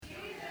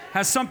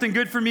has something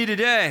good for me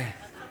today.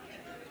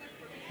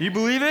 You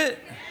believe it?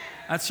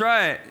 That's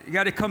right. You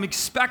got to come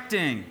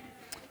expecting.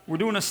 We're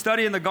doing a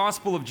study in the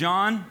Gospel of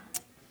John.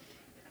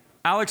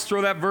 Alex,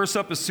 throw that verse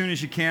up as soon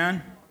as you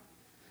can.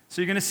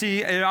 So you're going to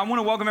see, I want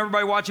to welcome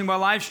everybody watching by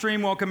live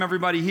stream. Welcome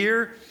everybody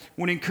here. I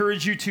want to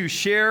encourage you to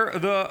share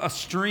the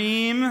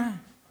stream.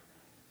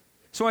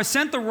 So I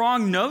sent the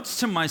wrong notes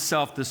to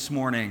myself this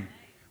morning.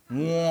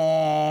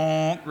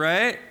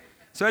 Right?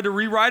 So I had to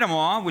rewrite them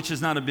all, which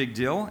is not a big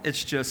deal.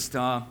 It's just,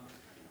 I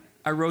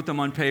wrote them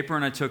on paper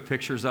and I took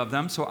pictures of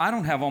them. So I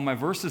don't have all my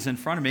verses in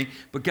front of me,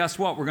 but guess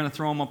what? We're going to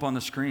throw them up on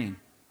the screen,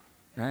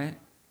 right?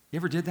 You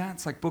ever did that?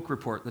 It's like book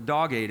report. The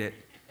dog ate it.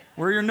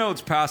 Where are your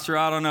notes, Pastor?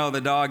 I don't know. The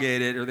dog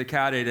ate it or the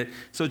cat ate it.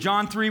 So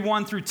John 3,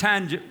 1 through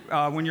 10,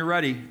 when you're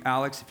ready,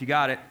 Alex, if you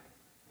got it.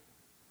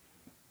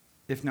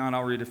 If not,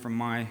 I'll read it from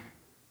my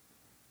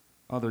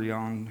other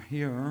Jan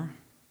here.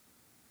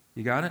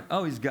 You got it?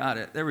 Oh, he's got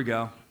it. There we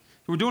go.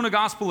 We're doing a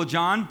Gospel of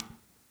John.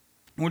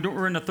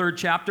 We're in the 3rd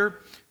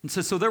chapter. It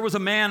says, so there was a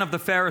man of the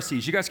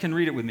Pharisees. You guys can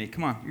read it with me.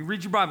 Come on. You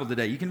read your Bible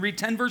today. You can read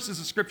 10 verses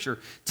of Scripture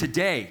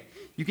today.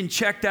 You can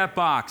check that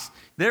box.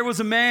 There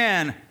was a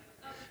man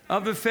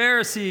of the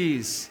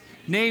Pharisees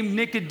named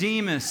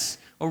Nicodemus,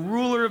 a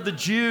ruler of the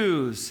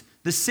Jews.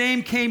 The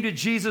same came to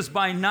Jesus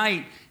by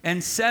night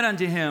and said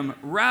unto him,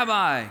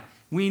 Rabbi,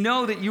 we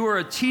know that you are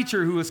a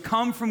teacher who has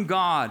come from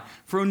God,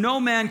 for no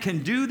man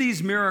can do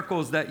these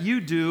miracles that you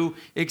do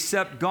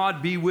except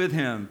God be with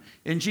him.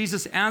 And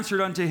Jesus answered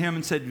unto him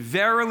and said,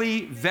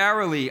 Verily,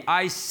 verily,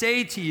 I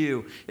say to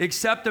you,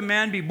 except a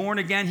man be born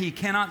again, he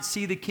cannot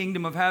see the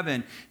kingdom of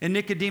heaven. And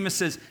Nicodemus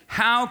says,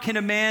 how can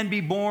a man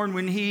be born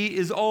when he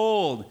is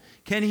old?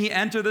 Can he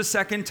enter the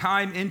second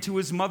time into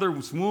his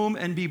mother's womb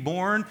and be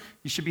born?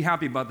 You should be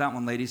happy about that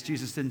one, ladies.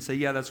 Jesus didn't say,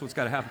 yeah, that's what's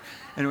got to happen.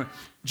 Anyway,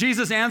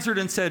 Jesus answered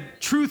and said,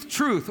 truth,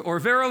 truth, or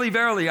verily,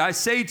 verily, I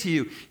say to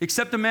you,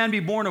 except a man be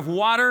born of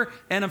water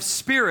and of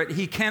spirit,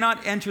 he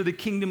cannot enter the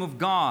kingdom of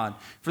God.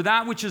 For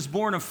that which is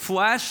born of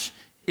flesh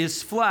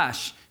is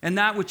flesh, and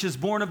that which is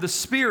born of the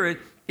Spirit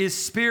is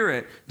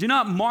spirit. Do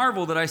not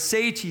marvel that I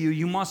say to you,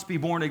 you must be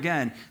born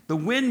again. The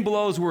wind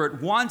blows where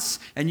it wants,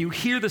 and you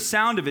hear the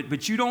sound of it,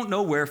 but you don't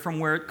know where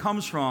it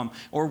comes from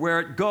or where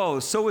it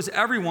goes. So is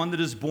everyone that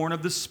is born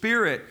of the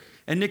Spirit.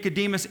 And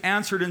Nicodemus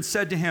answered and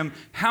said to him,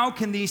 how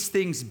can these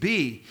things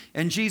be?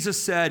 And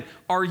Jesus said,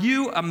 are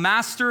you a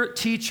master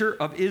teacher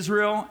of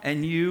Israel,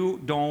 and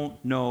you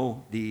don't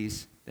know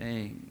these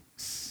things?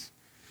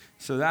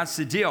 So that's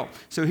the deal.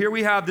 So here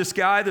we have this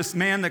guy, this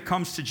man that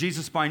comes to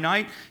Jesus by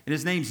night, and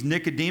his name's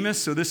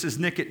Nicodemus. So this is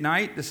Nick at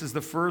Night. This is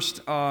the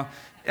first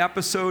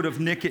episode of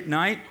Nick at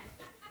Night.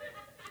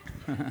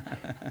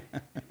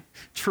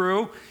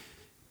 True.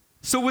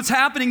 So what's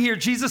happening here,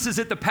 Jesus is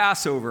at the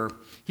Passover.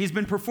 He's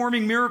been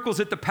performing miracles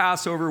at the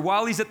Passover.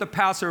 While he's at the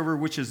Passover,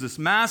 which is this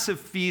massive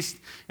feast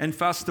and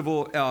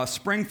festival,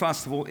 spring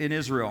festival in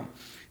Israel.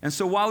 And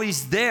so while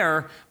he's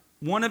there,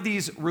 one of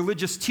these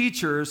religious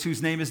teachers,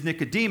 whose name is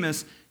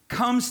Nicodemus,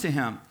 comes to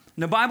him.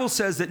 And the Bible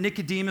says that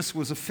Nicodemus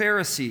was a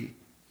Pharisee.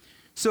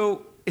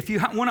 So if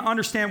you want to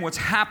understand what's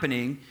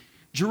happening,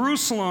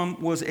 Jerusalem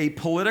was a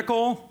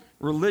political,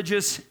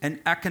 religious, and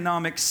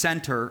economic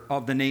center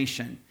of the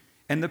nation.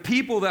 And the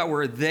people that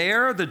were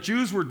there, the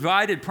Jews were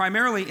divided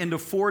primarily into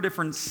 4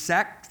 different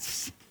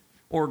sects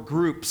or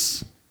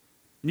groups.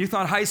 And you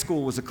thought high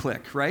school was a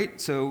clique, right?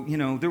 So,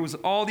 there was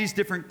all these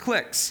different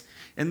cliques.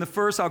 And the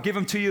first, I'll give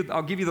them to you,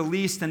 I'll give you the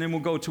least, and then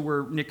we'll go to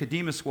where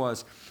Nicodemus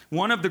was.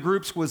 One of the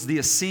groups was the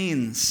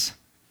Essenes.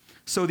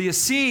 So the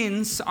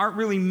Essenes aren't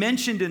really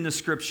mentioned in the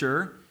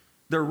Scripture.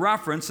 They're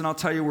referenced, and I'll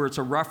tell you where it's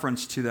a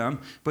reference to them,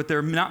 but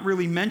they're not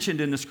really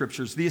mentioned in the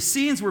Scriptures. The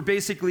Essenes were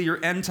basically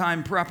your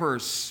end-time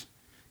preppers.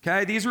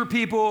 Okay? These were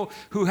people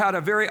who had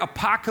a very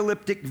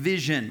apocalyptic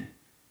vision.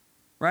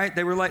 Right?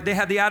 They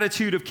had the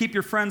attitude of keep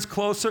your friends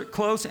close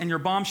and your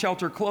bomb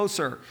shelter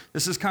closer.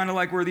 This is kind of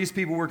like where these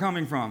people were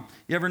coming from.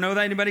 You ever know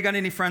that? Anybody got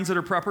any friends that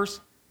are preppers?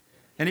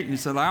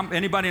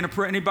 Anybody a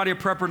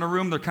prepper in the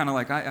room? They're kind of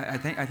like, I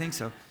think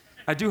so.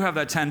 I do have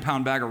that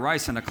 10-pound bag of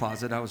rice in the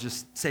closet. I was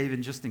just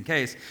saving just in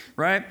case,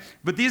 right?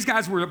 But these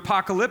guys were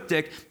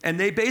apocalyptic, and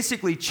they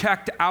basically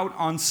checked out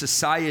on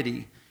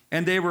society.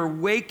 And they were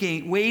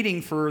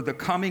waiting for the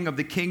coming of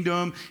the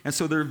kingdom. And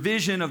so their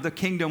vision of the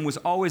kingdom was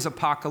always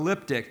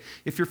apocalyptic.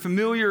 If you're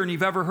familiar and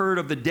you've ever heard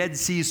of the Dead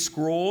Sea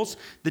Scrolls,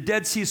 the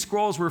Dead Sea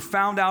Scrolls were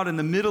found out in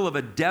the middle of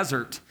a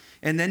desert.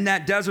 And in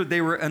that desert, they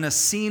were an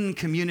Essene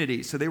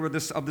community. So they were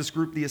of this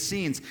group, the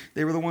Essenes.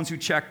 They were the ones who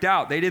checked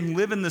out. They didn't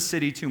live in the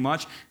city too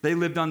much. They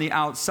lived on the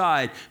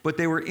outside. But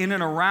they were in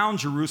and around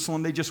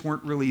Jerusalem. They just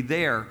weren't really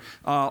there.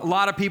 A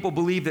lot of people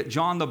believe that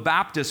John the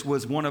Baptist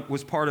was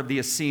part of the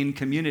Essene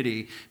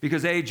community.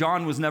 Because A,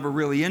 John was never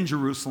really in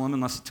Jerusalem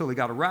until he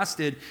got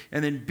arrested.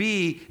 And then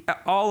B,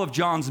 all of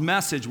John's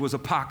message was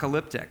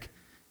apocalyptic.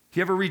 If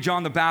you ever read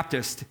John the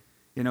Baptist,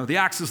 the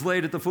axe is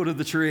laid at the foot of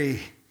the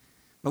tree.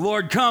 The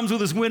Lord comes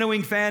with his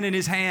winnowing fan in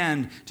his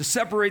hand to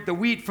separate the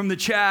wheat from the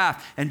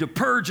chaff and to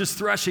purge his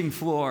threshing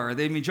floor.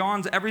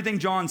 Everything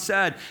John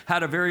said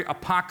had a very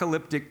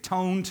apocalyptic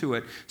tone to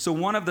it. So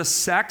one of the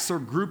sects or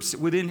groups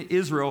within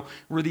Israel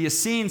were the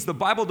Essenes. The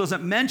Bible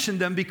doesn't mention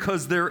them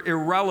because they're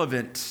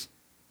irrelevant.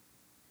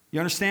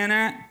 You understand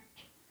that?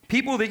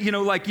 People that,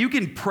 like you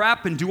can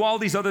prep and do all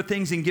these other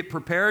things and get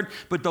prepared,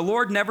 but the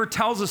Lord never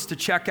tells us to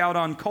check out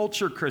on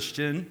culture,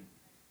 Christian.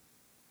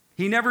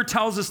 He never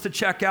tells us to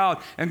check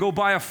out and go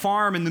buy a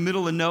farm in the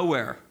middle of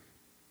nowhere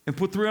and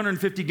put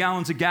 350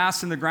 gallons of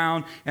gas in the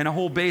ground and a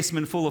whole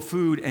basement full of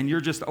food, and you're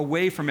just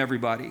away from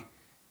everybody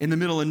in the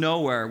middle of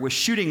nowhere with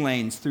shooting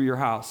lanes through your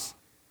house.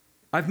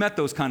 I've met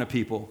those kind of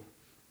people.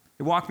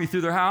 They walk me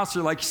through their house.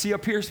 They're like, see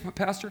up here,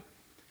 Pastor?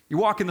 You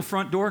walk in the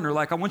front door, and they're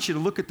like, I want you to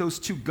look at those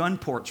 2 gun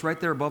ports right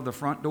there above the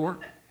front door.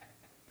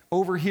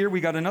 Over here,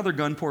 we got another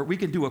gun port. We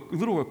can do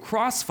a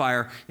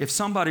crossfire if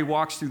somebody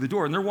walks through the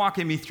door. And they're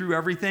walking me through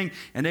everything,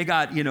 and they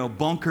got,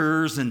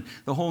 bunkers and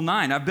the whole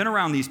nine. I've been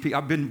around these people.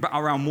 I've been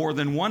around more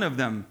than one of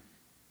them.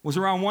 Was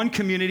around one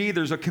community.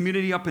 There's a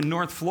community up in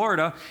North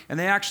Florida, and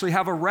they actually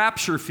have a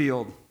rapture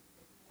field.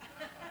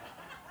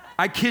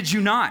 I kid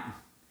you not.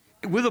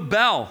 With a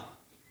bell.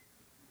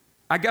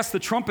 I guess the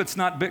trumpet's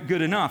not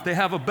good enough. They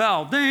have a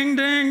bell. Ding,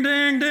 ding,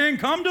 ding, ding.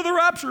 Come to the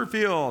rapture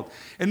field.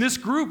 And this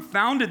group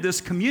founded this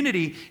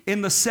community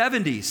in the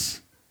 70s.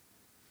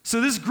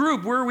 So this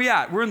group, where are we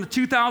at? We're in the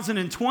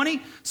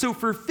 2020. So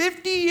for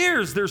 50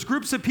 years, there's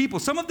groups of people.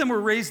 Some of them were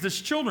raised as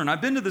children.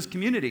 I've been to this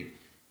community.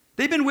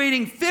 They've been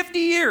waiting 50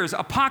 years,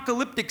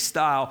 apocalyptic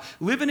style,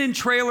 living in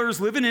trailers,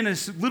 living in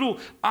this little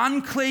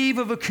enclave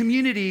of a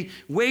community,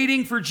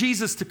 waiting for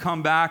Jesus to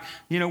come back,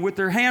 with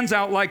their hands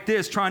out like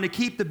this, trying to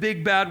keep the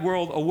big bad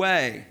world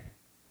away.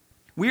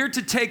 We are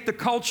to take the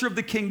culture of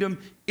the kingdom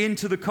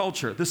into the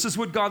culture. This is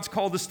what God's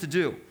called us to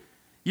do.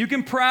 You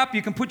can prep,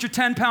 you can put your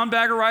 10-pound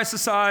bag of rice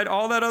aside,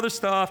 all that other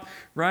stuff,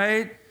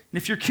 right? And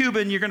if you're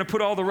Cuban, you're going to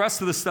put all the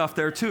rest of the stuff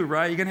there too,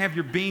 right? You're going to have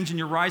your beans and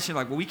your rice. You're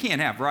like, well, we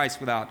can't have rice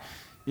without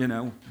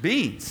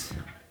beans.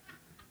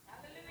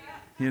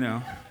 I'm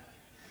not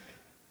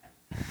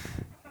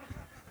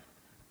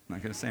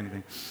going to say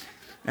anything.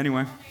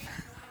 Anyway.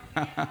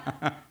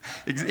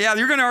 Yeah,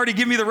 you're going to already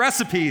give me the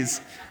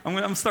recipes.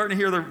 I'm starting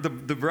to hear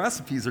the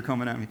recipes are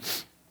coming at me.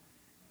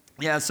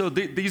 Yeah, so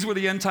these were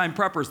the end-time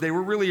preppers. They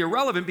were really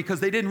irrelevant because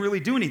they didn't really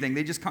do anything.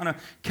 They just kind of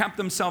kept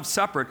themselves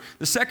separate.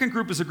 The second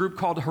group is a group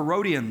called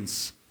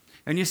Herodians.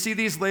 And you see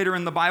these later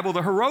in the Bible.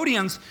 The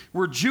Herodians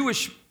were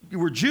Jews,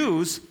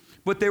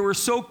 but they were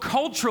so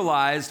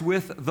culturalized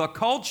with the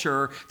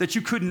culture that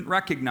you couldn't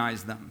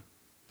recognize them.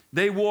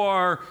 They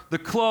wore the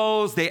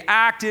clothes, they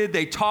acted,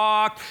 they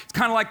talked. It's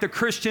kind of like the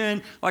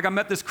Christian, like I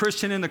met this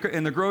Christian in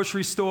the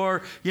grocery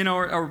store,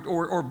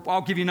 or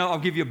I'll give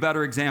you a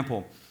better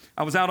example.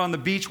 I was out on the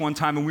beach one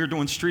time, and we were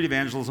doing street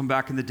evangelism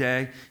back in the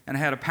day, and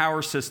I had a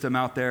power system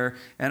out there,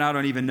 and I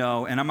don't even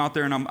know. And I'm out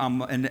there,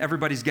 and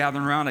everybody's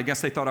gathering around. I guess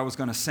they thought I was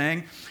going to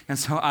sing, and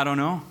so I don't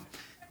know.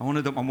 I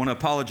want to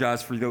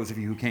apologize for those of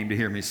you who came to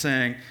hear me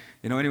sing,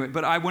 anyway.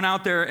 But I went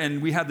out there,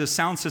 and we had this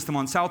sound system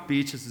on South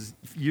Beach. This is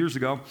years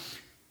ago,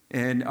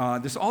 and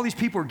there's all these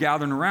people are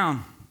gathering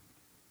around,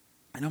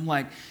 and I'm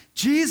like,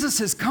 Jesus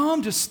has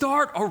come to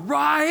start a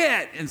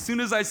riot. And as soon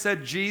as I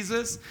said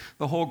Jesus,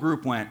 the whole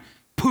group went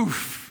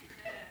poof.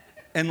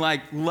 And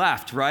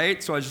left,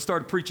 right? So I just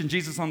started preaching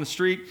Jesus on the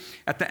street.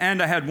 At the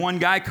end, I had one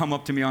guy come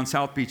up to me on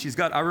South Beach.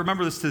 I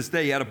remember this to this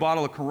day. He had a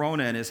bottle of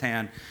Corona in his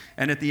hand.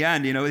 And at the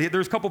end,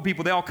 there's a couple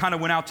people, they all kind of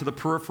went out to the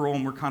peripheral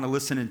and were kind of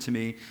listening to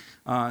me.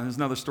 There's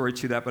another story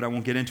to that, but I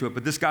won't get into it.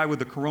 But this guy with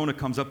the Corona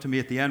comes up to me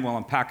at the end while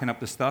I'm packing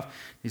up the stuff.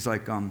 He's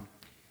like,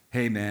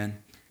 hey, man,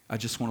 I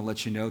just want to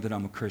let you know that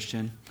I'm a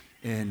Christian,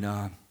 and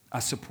I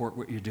support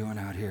what you're doing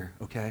out here,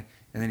 okay?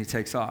 And then he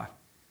takes off.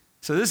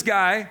 So this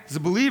guy is a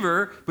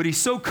believer, but he's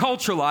so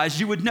culturalized,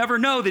 you would never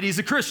know that he's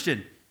a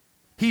Christian.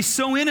 He's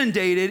so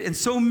inundated and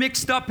so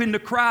mixed up in the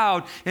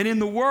crowd and in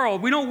the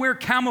world. We don't wear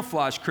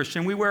camouflage,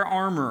 Christian. We wear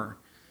armor,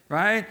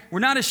 right? We're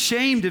not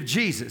ashamed of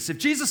Jesus. If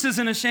Jesus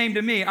isn't ashamed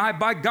of me,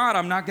 by God,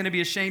 I'm not going to be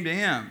ashamed of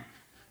him,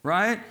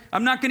 right?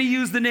 I'm not going to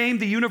use the name,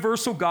 the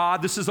universal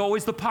God. This is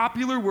always the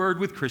popular word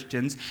with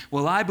Christians.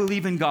 Well, I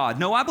believe in God.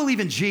 No, I believe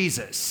in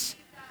Jesus.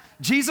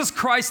 Jesus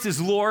Christ is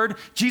Lord.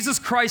 Jesus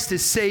Christ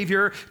is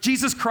Savior.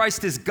 Jesus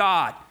Christ is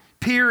God,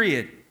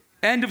 period.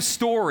 End of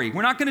story.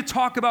 We're not going to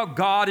talk about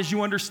God as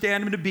you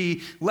understand him to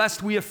be,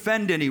 lest we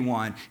offend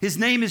anyone. His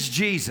name is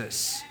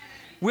Jesus.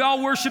 We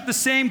all worship the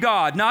same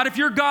God. Not if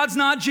your God's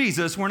not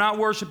Jesus, we're not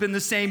worshiping the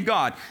same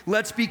God.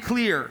 Let's be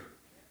clear.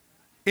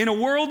 In a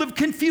world of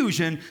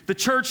confusion, the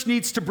church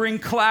needs to bring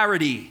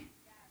clarity.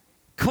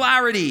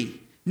 Clarity,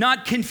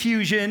 not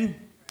confusion.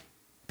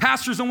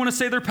 Pastors don't want to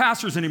say they're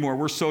pastors anymore.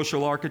 We're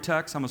social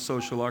architects. I'm a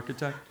social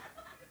architect.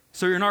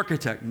 So you're an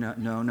architect?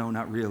 No,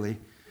 not really.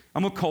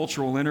 I'm a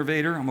cultural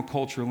innovator.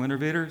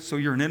 So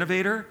you're an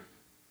innovator?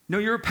 No,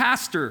 you're a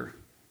pastor.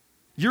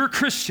 You're a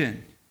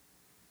Christian,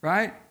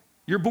 right?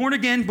 You're born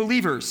again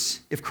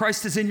believers if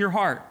Christ is in your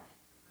heart.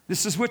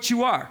 This is what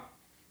you are.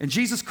 And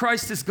Jesus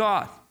Christ is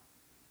God.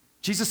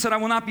 Jesus said, I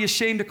will not be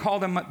ashamed to call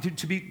them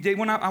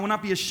I will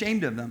not be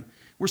ashamed of them.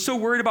 We're so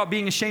worried about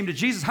being ashamed of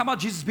Jesus. How about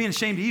Jesus being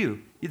ashamed of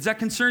you? Does that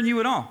concern you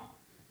at all?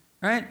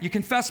 Right? You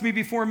confess me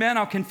before men,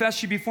 I'll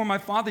confess you before my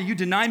Father. You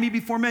deny me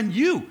before men,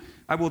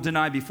 I will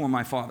deny before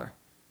my Father.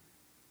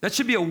 That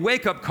should be a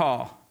wake-up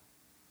call.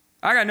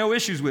 I got no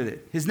issues with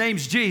it. His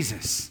name's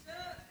Jesus.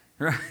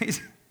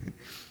 Right?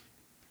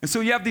 And so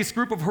you have this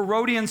group of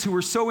Herodians who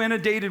were so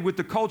inundated with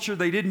the culture,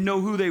 they didn't know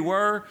who they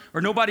were,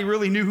 or nobody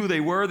really knew who they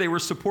were. They were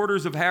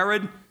supporters of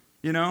Herod,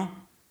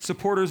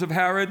 supporters of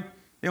Herod.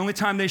 The only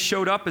time they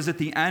showed up is at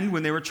the end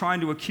when they were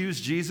trying to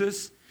accuse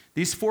Jesus.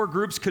 These four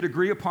groups could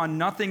agree upon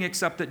nothing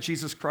except that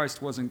Jesus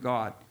Christ wasn't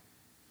God.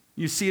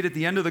 You see it at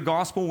the end of the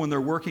gospel when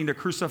they're working to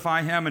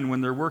crucify him and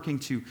when they're working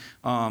to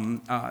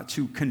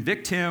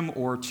convict him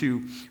or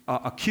to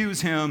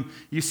accuse him.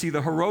 You see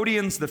the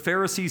Herodians, the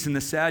Pharisees, and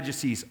the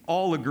Sadducees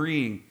all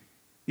agreeing.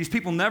 These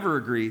people never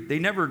agreed. They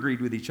never agreed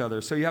with each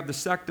other. So you have the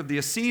sect of the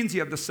Essenes, you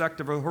have the sect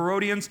of the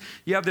Herodians,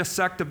 you have the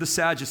sect of the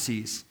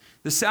Sadducees.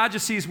 The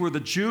Sadducees were the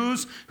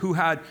Jews who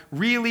had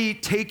really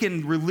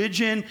taken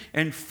religion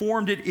and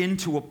formed it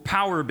into a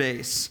power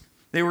base.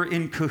 They were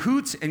in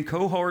cahoots and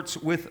cohorts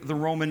with the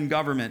Roman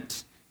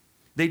government.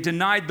 They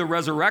denied the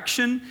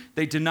resurrection,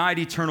 they denied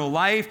eternal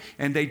life,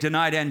 and they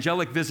denied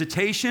angelic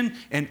visitation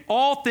and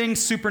all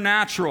things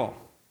supernatural.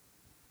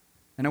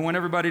 And I want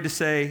everybody to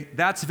say,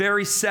 that's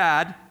very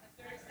sad,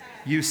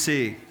 you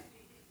see.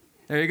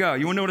 There you go.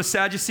 You want to know what a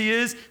Sadducee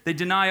is? They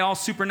deny all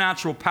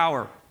supernatural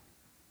power.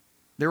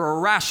 They're a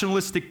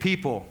rationalistic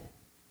people.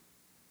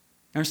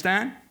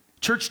 Understand?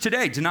 Church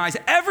today denies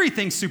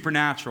everything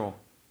supernatural.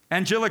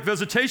 Angelic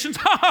visitations,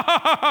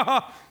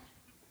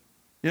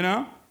 The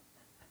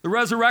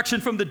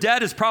resurrection from the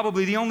dead is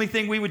probably the only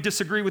thing we would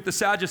disagree with the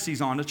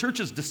Sadducees on. The church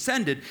has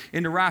descended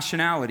into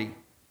rationality.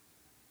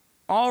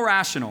 All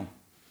rational.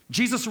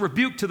 Jesus'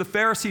 rebuke to the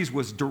Pharisees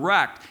was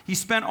direct. He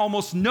spent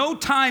almost no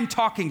time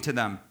talking to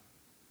them.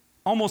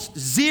 Almost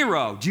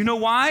zero. Do you know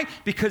why?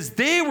 Because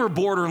they were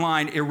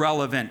borderline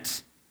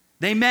irrelevant.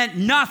 They meant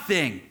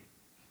nothing.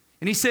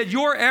 And he said,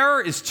 your error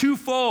is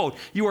twofold.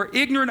 You are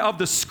ignorant of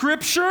the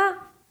scripture,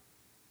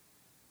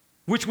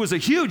 which was a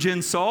huge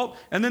insult.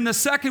 And then the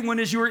second one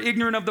is you are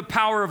ignorant of the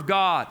power of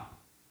God.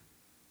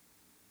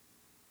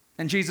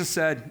 And Jesus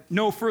said,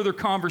 no further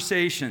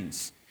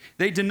conversations.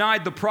 They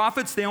denied the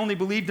prophets. They only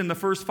believed in the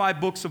first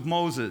 5 books of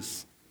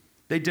Moses.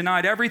 They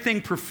denied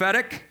everything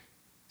prophetic.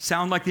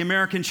 Sound like the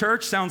American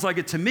church? Sounds like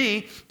it to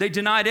me. They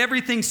denied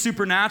everything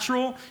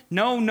supernatural.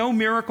 No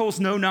miracles,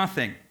 no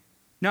nothing.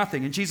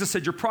 Nothing. And Jesus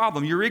said, your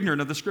problem, you're ignorant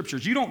of the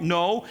scriptures. You don't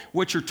know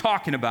what you're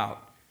talking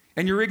about.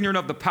 And you're ignorant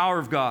of the power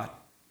of God.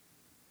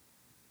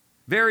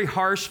 Very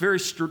harsh, very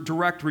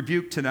direct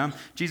rebuke to them.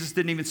 Jesus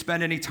didn't even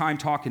spend any time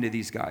talking to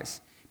these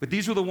guys. But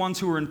these were the ones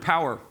who were in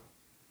power.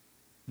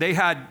 The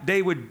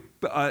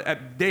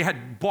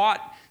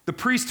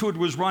priesthood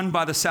was run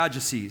by the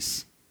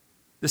Sadducees.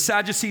 The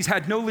Sadducees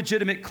had no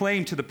legitimate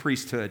claim to the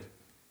priesthood.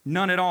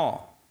 None at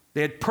all.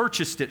 They had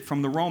purchased it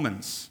from the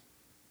Romans.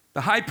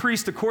 The high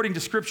priest, according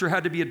to Scripture,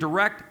 had to be a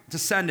direct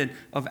descendant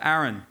of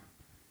Aaron.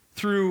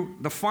 Through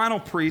the final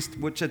priest,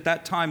 which at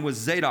that time was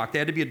Zadok, they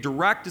had to be a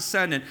direct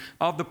descendant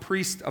of the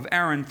priest of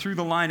Aaron through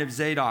the line of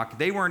Zadok.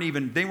 They were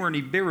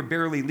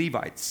barely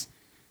Levites,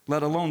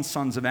 let alone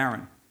sons of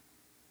Aaron.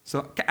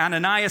 So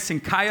Ananias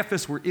and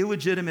Caiaphas were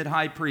illegitimate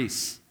high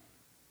priests.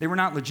 They were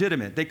not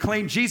legitimate. They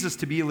claimed Jesus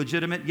to be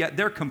illegitimate, yet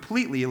they're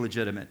completely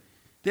illegitimate.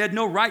 They had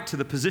no right to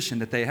the position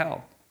that they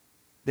held.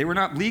 They were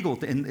not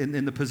legal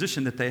in the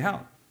position that they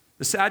held.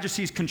 The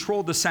Sadducees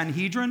controlled the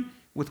Sanhedrin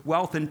with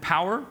wealth and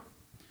power.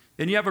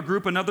 Then you have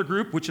another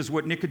group, which is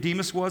what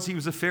Nicodemus was. He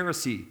was a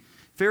Pharisee.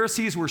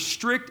 Pharisees were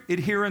strict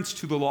adherents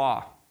to the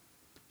law.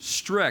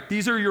 Strict.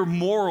 These are your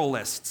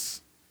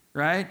moralists,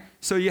 right?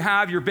 So you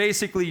have your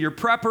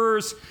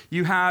preppers.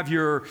 You have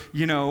your,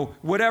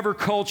 whatever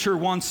culture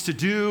wants to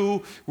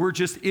do. We're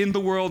just in the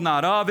world,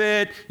 not of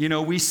it.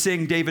 We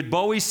sing David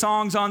Bowie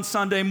songs on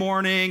Sunday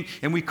morning,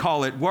 and we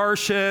call it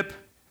worship.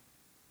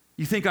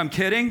 You think I'm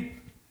kidding?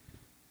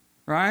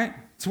 Right?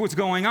 That's what's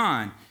going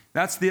on.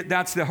 That's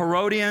the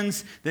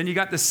Herodians. Then you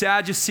got the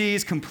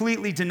Sadducees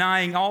completely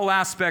denying all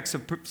aspects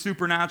of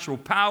supernatural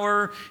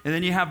power. And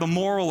then you have the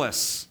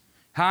moralists,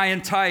 high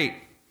and tight.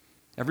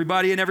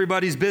 Everybody in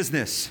everybody's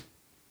business.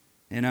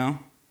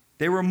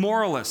 They were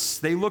moralists.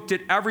 They looked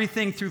at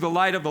everything through the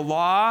light of the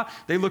law.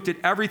 They looked at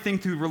everything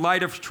through the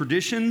light of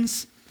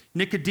traditions.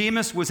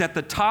 Nicodemus was at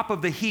the top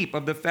of the heap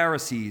of the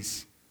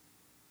Pharisees.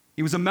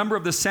 He was a member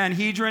of the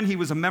Sanhedrin. He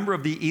was a member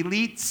of the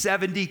elite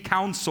 70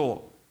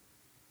 council.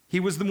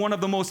 He was one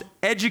of the most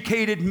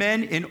educated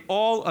men in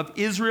all of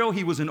Israel.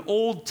 He was an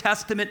Old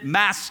Testament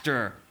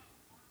master.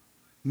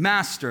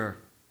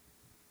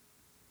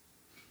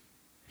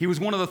 He was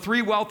one of the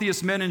 3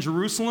 wealthiest men in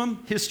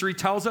Jerusalem. History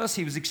tells us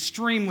he was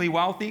extremely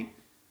wealthy.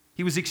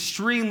 He was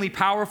extremely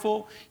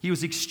powerful. He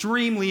was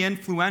extremely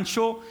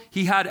influential.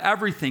 He had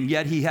everything,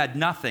 yet he had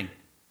nothing.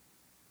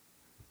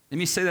 Let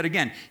me say that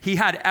again. He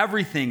had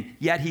everything,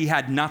 yet he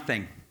had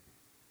nothing.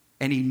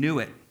 And he knew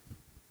it.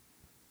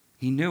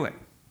 He knew it.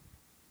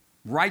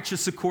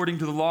 righteous according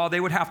to the law. They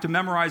would have to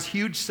memorize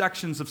huge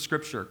sections of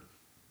Scripture.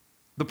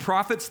 The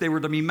prophets, they were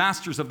to be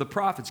masters of the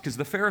prophets because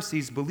the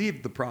Pharisees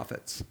believed the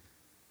prophets,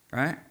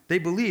 right? They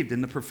believed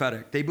in the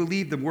prophetic. They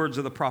believed the words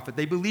of the prophet.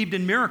 They believed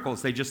in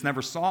miracles. They just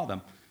never saw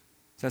them.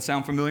 Does that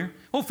sound familiar?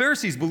 Well,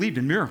 Pharisees believed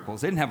in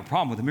miracles. They didn't have a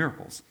problem with the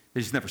miracles.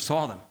 They just never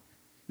saw them.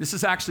 This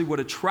is actually what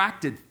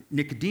attracted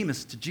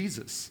Nicodemus to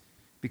Jesus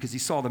because he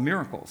saw the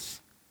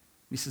miracles.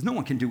 He says, no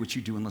one can do what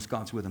you do unless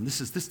God's with him.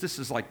 This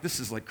is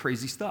like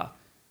crazy stuff.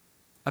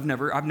 I've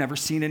never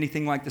seen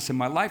anything like this in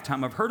my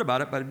lifetime. I've heard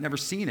about it, but I've never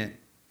seen it.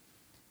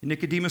 And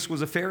Nicodemus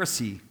was a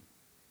Pharisee.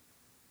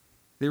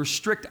 They were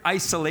strict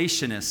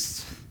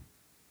isolationists,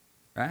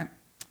 right?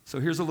 So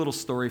here's a little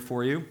story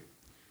for you.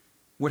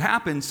 What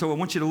happened, so I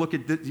want you to look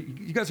at,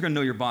 you guys are going to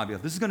know your Bible.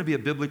 This is going to be a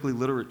biblically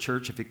literate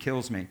church if it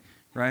kills me,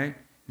 right?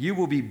 You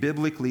will be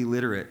biblically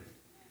literate.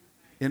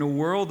 In a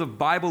world of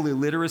Bible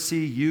illiteracy,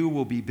 you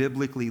will be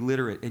biblically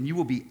literate, and you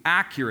will be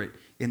accurate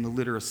in the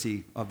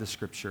literacy of the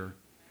Scripture.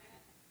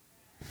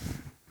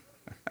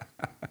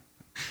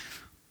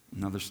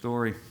 Another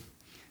story.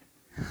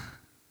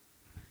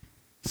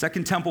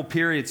 Second temple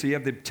period. So you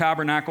have the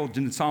tabernacle,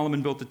 and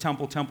Solomon built the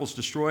temple. Temple's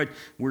destroyed.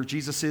 Where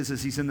Jesus is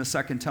he's in the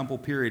second temple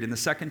period. In the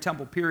second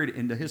temple period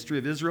in the history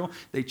of Israel,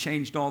 they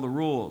changed all the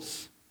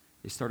rules.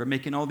 They started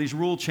making all these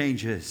rule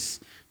changes,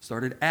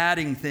 started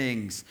adding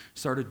things,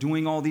 started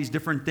doing all these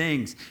different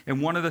things.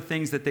 And one of the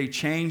things that they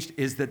changed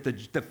is that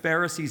the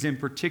Pharisees in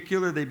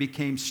particular, they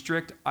became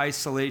strict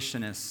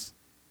isolationists.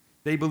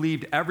 They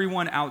believed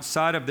everyone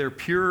outside of their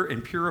pure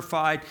and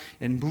purified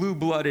and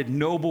blue-blooded,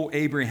 noble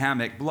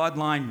Abrahamic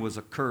bloodline was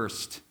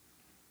accursed.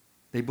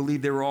 They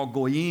believed they were all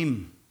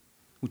goyim,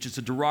 which is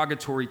a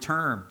derogatory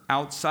term,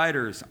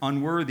 outsiders,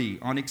 unworthy,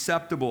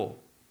 unacceptable.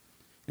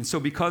 And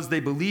so because they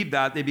believed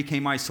that, they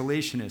became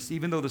isolationists,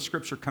 even though the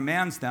Scripture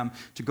commands them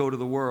to go to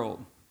the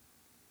world.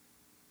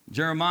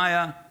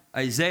 Jeremiah,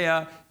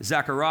 Isaiah,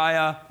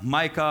 Zechariah,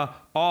 Micah,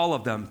 all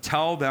of them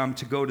tell them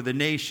to go to the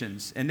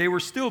nations. And they were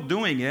still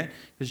doing it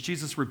because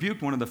Jesus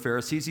rebuked one of the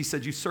Pharisees. He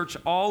said, you search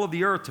all of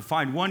the earth to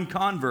find one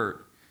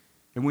convert.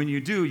 And when you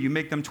do, you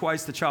make them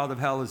twice the child of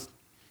hell as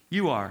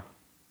you are,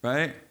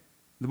 right?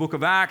 The book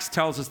of Acts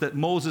tells us that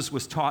Moses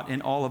was taught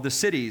in all of the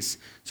cities.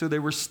 So they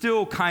were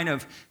still kind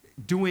of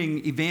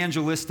doing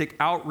evangelistic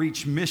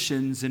outreach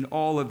missions in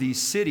all of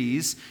these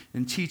cities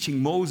and teaching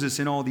Moses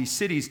in all these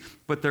cities,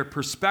 but their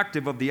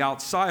perspective of the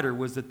outsider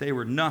was that they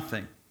were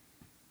nothing.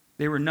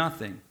 They were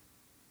nothing.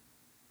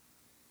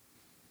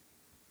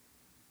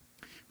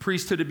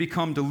 Priesthood had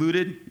become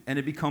diluted and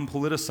had become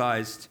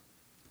politicized.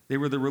 They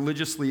were the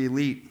religiously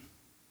elite.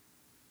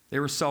 They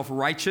were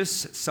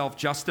self-righteous,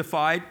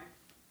 self-justified.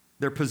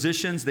 Their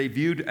positions, they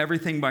viewed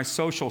everything by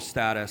social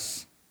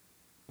status.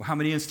 Well, how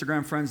many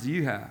Instagram friends do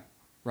you have?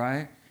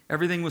 Right?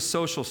 Everything was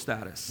social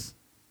status,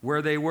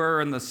 where they were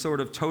in the sort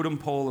of totem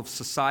pole of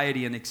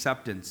society and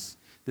acceptance.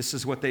 This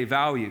is what they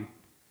valued.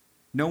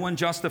 No one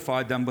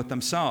justified them but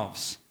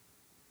themselves.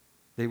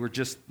 They were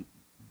just,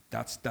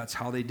 that's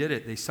how they did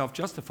it. They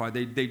self-justified.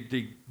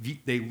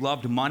 They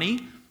loved money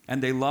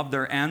and they loved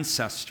their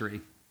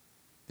ancestry.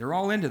 They're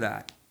all into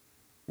that.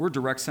 We're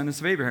direct descendants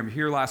of Abraham.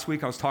 Here last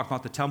week I was talking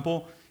about the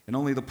temple, and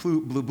only the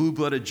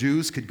blue-blooded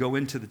Jews could go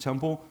into the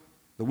temple.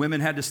 The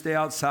women had to stay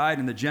outside,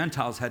 and the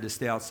Gentiles had to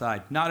stay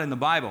outside. Not in the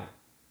Bible.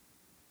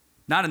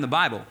 Not in the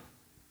Bible.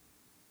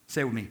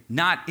 Say it with me.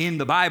 Not in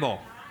the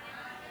Bible.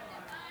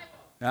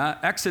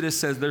 Exodus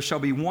says, there shall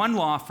be one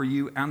law for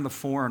you and the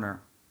foreigner.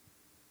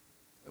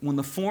 When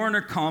the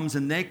foreigner comes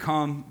and they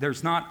come,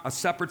 there's not a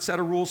separate set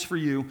of rules for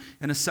you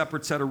and a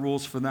separate set of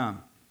rules for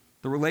them.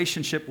 The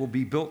relationship will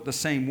be built the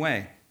same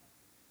way.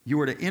 You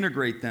are to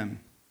integrate them.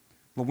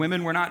 The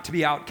women were not to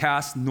be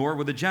outcast, nor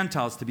were the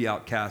Gentiles to be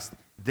outcast.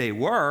 They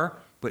were,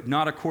 but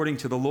not according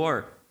to the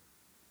Lord.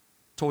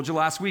 Told you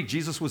last week,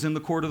 Jesus was in the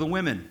court of the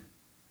women.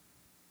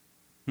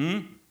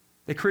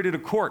 They created a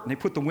court, and they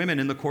put the women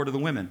in the court of the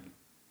women.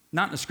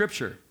 Not in the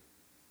Scripture.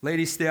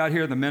 Ladies, stay out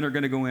here. The men are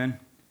going to go in.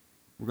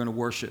 We're going to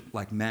worship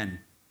like men,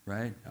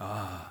 right?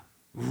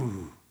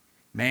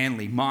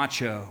 Manly,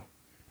 macho,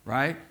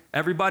 right?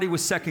 Everybody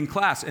was second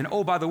class. And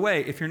oh, by the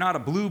way, if you're not a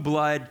blue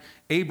blood,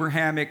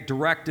 Abrahamic,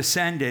 direct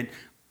descendant,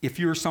 if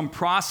you're some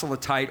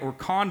proselyte or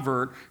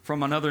convert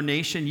from another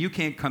nation, you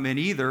can't come in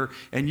either,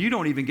 and you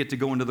don't even get to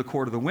go into the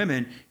court of the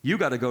women. You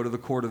got to go to the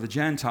court of the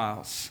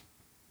Gentiles.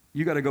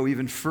 You got to go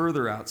even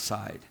further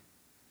outside.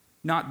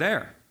 Not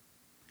there.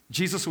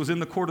 Jesus was in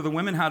the court of the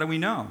women. How do we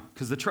know?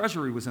 Because the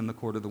treasury was in the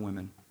court of the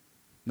women.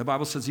 And the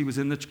Bible says he was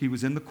in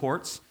the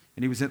courts,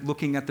 and he was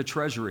looking at the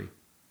treasury.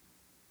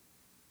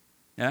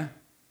 Yeah?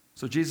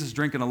 So Jesus is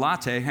drinking a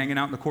latte, hanging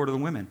out in the court of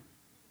the women,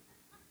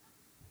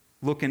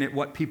 looking at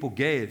what people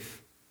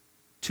gave.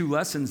 Two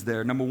lessons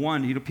there. Number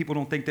one, people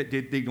don't think that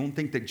they don't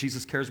think that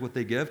Jesus cares what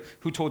they give.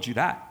 Who told you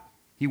that?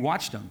 He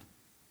watched them.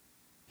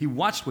 He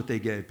watched what they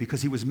gave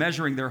because he was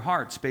measuring their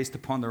hearts based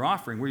upon their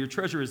offering. Where your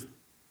treasure is.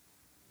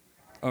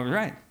 All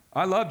right.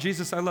 I love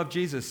Jesus. I love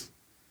Jesus.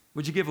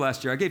 What'd you give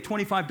last year? I gave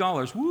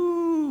 $25.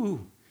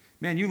 Woo!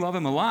 Man, you love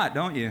him a lot,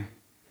 don't you?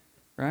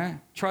 right?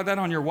 Try that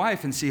on your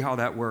wife and see how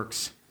that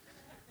works.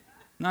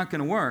 Not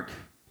going to work,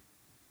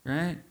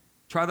 right?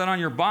 Try that on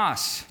your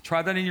boss.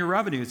 Try that in your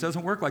revenue. It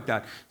doesn't work like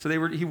that. So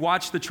he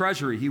watched the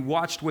treasury. He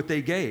watched what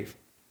they gave.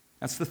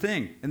 That's the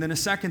thing. And then the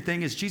second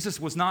thing is Jesus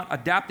was not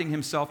adapting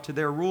himself to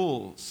their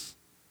rules.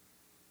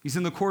 He's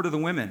in the court of the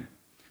women.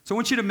 So I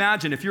want you to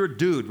imagine, if you're a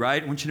dude,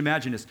 right? I want you to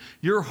imagine this.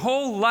 Your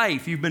whole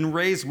life you've been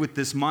raised with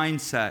this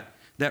mindset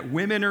that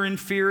women are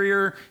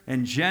inferior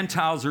and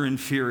Gentiles are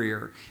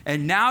inferior.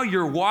 And now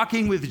you're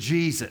walking with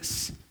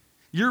Jesus.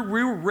 We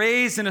were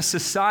raised in a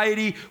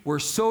society where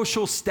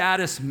social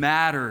status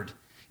mattered.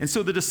 And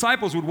so the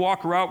disciples would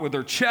walk around with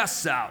their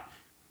chests out.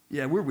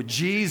 Yeah, we're with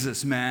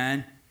Jesus,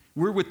 man.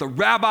 We're with the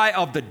rabbi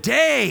of the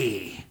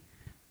day.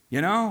 You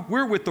know,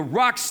 we're with the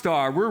rock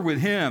star. We're with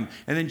him.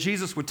 And then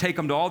Jesus would take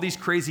them to all these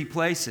crazy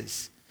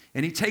places.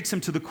 And he takes them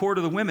to the court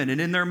of the women.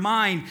 And in their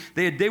mind,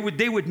 they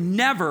would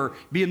never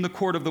be in the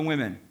court of the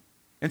women.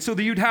 And so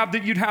you'd have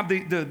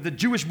the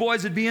Jewish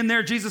boys would be in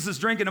there. Jesus is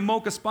drinking a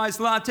mocha spice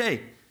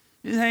latte.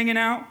 He's hanging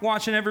out,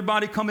 watching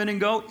everybody come in and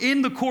go.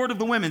 In the court of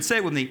the women. Say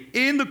it with me.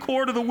 In the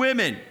court of the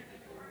women.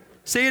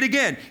 Say it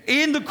again.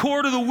 In the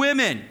court of the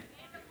women.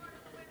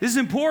 This is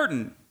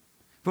important.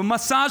 If a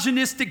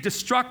misogynistic,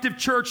 destructive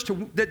church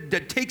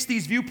that takes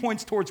these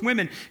viewpoints towards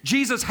women,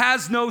 Jesus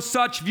has no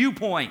such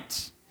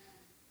viewpoint.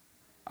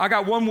 I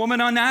got one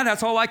woman on that.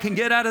 That's all I can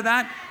get out of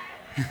that.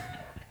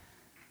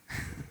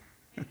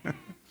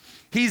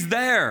 He's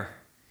there.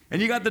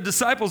 And you got the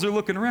disciples are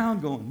looking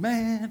around going,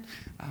 man,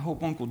 I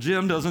hope Uncle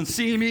Jim doesn't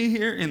see me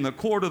here in the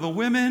court of the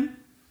women.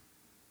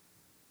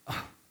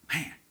 Oh,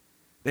 man.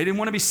 They didn't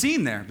want to be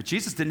seen there, but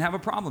Jesus didn't have a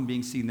problem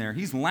being seen there.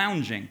 He's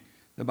lounging,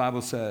 the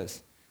Bible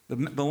says.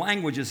 The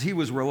language is he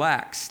was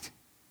relaxed.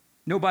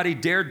 Nobody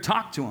dared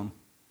talk to him.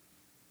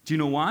 Do you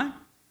know why?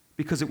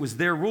 Because it was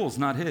their rules,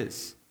 not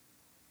his.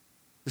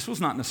 This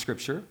was not in the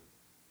scripture.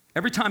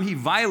 Every time he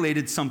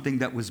violated something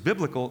that was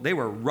biblical, they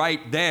were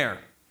right there.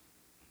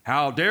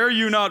 How dare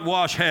you not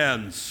wash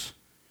hands?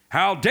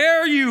 How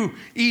dare you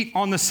eat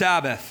on the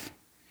Sabbath?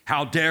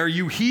 How dare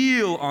you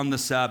heal on the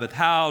Sabbath?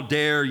 How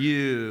dare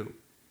you?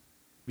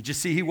 But you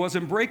see, he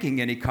wasn't breaking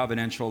any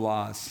covenantal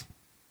laws.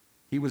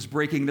 He was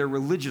breaking their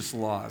religious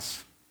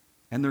laws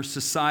and their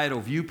societal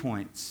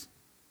viewpoints.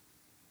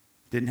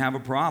 Didn't have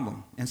a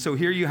problem. And so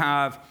here you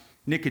have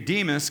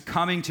Nicodemus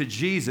coming to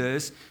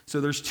Jesus.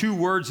 So there's two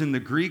words in the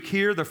Greek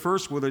here. The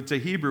first word, it's a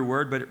Hebrew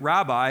word, but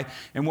rabbi.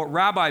 And what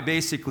rabbi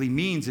basically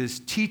means is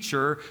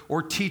teacher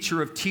or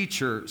teacher of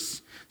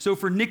teachers. So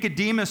for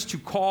Nicodemus to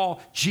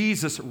call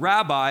Jesus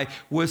rabbi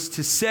was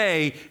to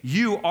say,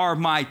 you are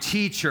my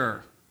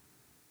teacher.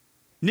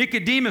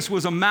 Nicodemus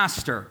was a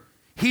master.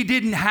 He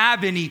didn't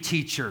have any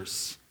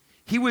teachers.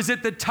 He was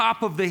at the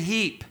top of the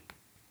heap.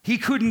 He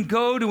couldn't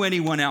go to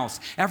anyone else.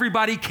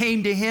 Everybody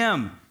came to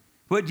him.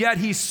 But yet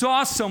he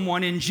saw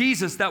someone in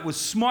Jesus that was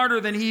smarter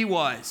than he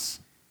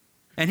was.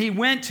 And he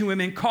went to him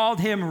and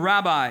called him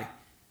rabbi,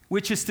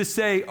 which is to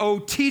say, oh,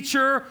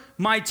 teacher,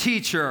 my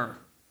teacher.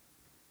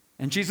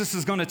 And Jesus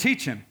is going to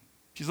teach him.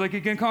 She's like,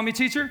 you can call me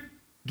teacher?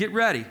 Get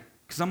ready,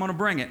 because I'm going to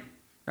bring it,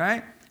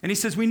 right? And he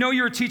says, we know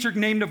you're a teacher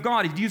named of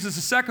God. He uses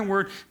the second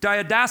word,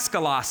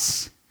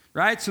 diadaskalos,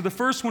 right? So the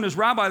first one is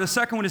rabbi. The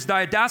second one is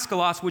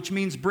diadaskalos, which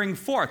means bring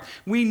forth.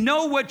 We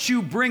know what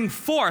you bring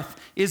forth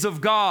is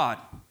of God,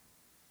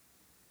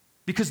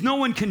 because no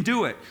one can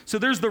do it. So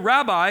there's the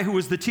rabbi, who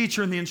was the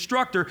teacher and the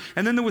instructor,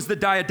 and then there was the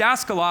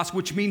diadaskalos,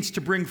 which means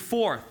to bring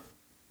forth.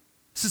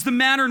 This is the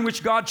manner in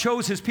which God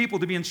chose his people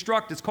to be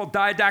instructed. It's called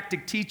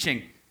didactic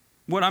teaching.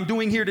 What I'm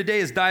doing here today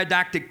is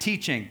didactic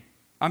teaching.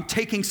 I'm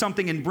taking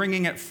something and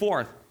bringing it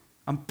forth.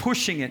 I'm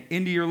pushing it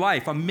into your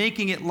life. I'm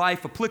making it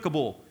life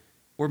applicable,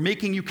 or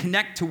making you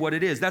connect to what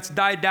it is. That's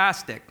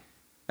didactic.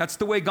 That's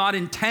the way God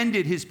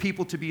intended his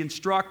people to be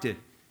instructed.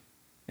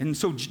 And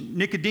so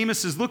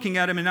Nicodemus is looking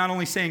at him and not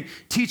only saying,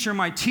 teacher,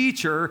 my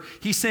teacher,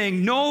 he's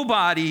saying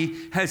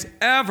nobody has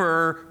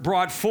ever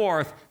brought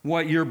forth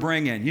what you're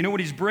bringing. You know what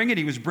he's bringing?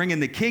 He was bringing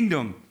the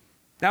kingdom.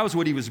 That was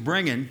what he was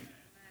bringing.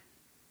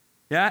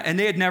 Yeah, and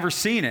they had never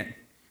seen it.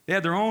 They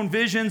had their own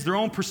visions, their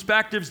own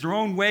perspectives, their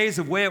own ways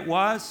of way it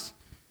was.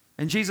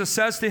 And Jesus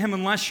says to him,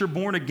 unless you're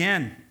born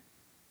again,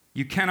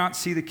 you cannot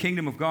see the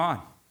kingdom of God.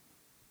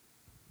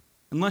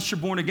 Unless you're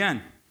born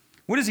again.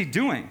 What is he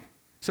doing?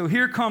 So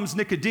here comes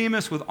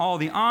Nicodemus with all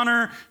the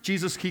honor.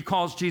 He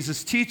calls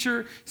Jesus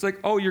teacher. He's like,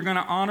 oh, you're going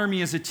to honor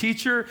me as a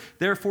teacher.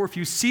 Therefore, if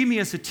you see me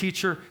as a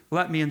teacher,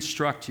 let me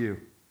instruct you.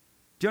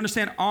 Do you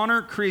understand?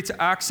 Honor creates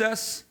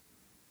access.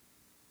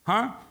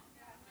 Huh?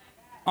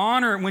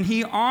 Honor, when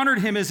he honored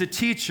him as a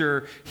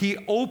teacher, he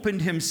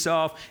opened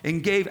himself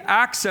and gave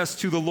access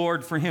to the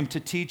Lord for him to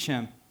teach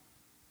him.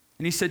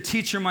 And he said,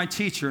 teacher, my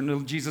teacher.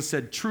 And Jesus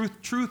said,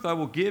 truth, truth I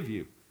will give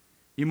you.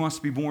 You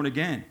must be born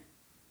again.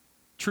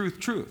 Truth,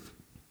 truth.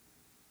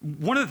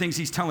 One of the things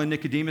he's telling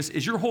Nicodemus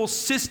is your whole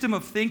system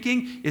of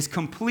thinking is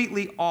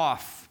completely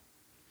off.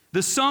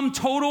 The sum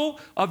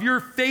total of your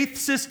faith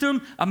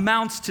system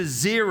amounts to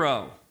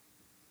zero.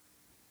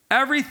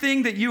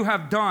 Everything that you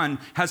have done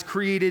has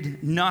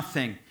created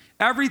nothing.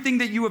 Everything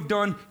that you have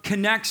done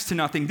connects to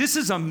nothing. This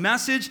is a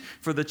message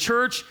for the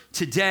church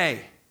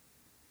today.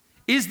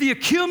 Is the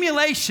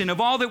accumulation of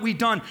all that we've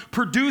done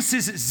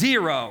produces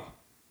zero,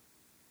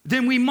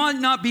 then we might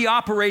not be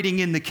operating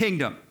in the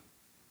kingdom.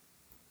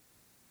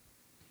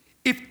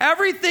 If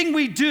everything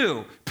we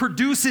do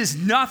produces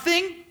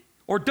nothing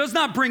or does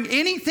not bring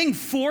anything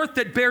forth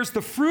that bears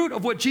the fruit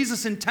of what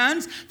Jesus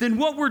intends, then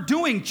what we're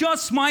doing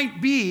just might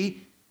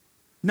be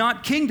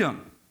not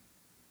kingdom.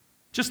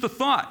 Just a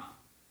thought.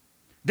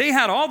 They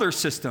had all their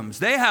systems.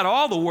 They had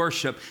all the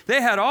worship.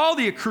 They had all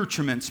the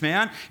accoutrements,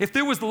 man. If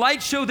there was the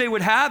light show, they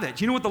would have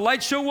it. You know what the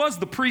light show was?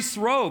 The priest's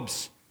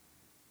robes.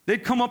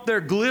 They'd come up there,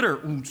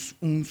 glitter, oons,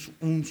 oons,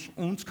 oons,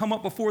 oons, come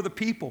up before the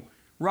people.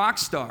 Rock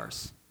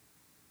stars.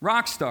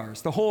 Rock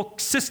stars. The whole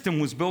system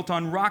was built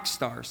on rock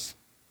stars.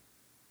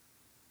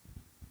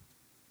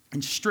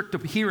 And strict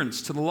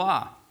adherence to the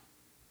law.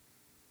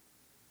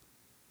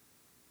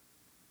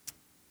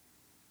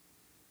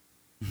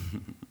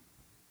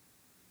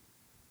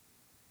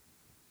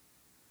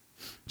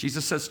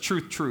 Jesus says,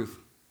 truth, truth.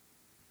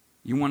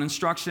 You want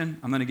instruction?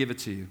 I'm going to give it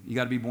to you. You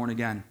got to be born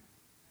again.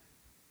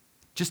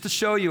 Just to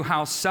show you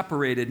how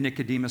separated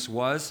Nicodemus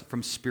was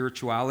from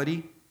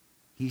spirituality,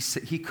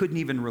 he couldn't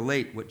even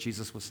relate what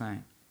Jesus was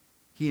saying.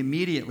 He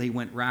immediately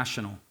went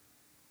rational.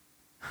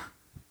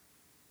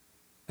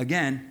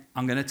 Again,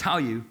 I'm going to tell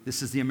you,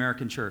 this is the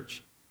American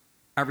church.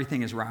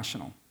 Everything is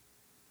rational.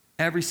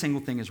 Every single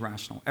thing is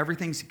rational.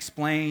 Everything's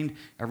explained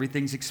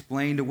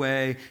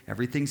away,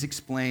 everything's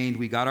explained.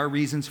 We got our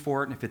reasons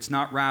for it, and if it's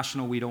not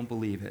rational, we don't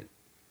believe it.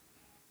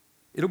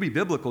 It'll be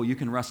biblical, you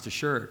can rest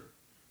assured,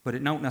 but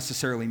it don't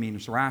necessarily mean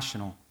it's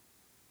rational.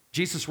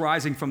 Jesus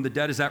rising from the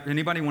dead, is that,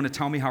 anybody want to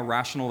tell me how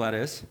rational that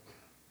is?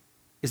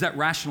 Is that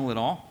rational at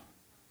all?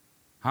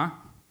 Huh?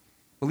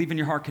 Believe in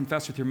your heart,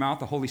 confess with your mouth,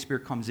 the Holy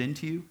Spirit comes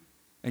into you,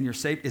 and you're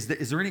saved.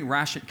 Is there any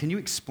rational, can you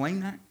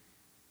explain that?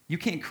 You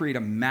can't create a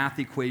math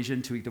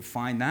equation to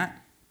define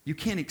that. You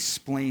can't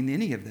explain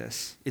any of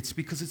this. It's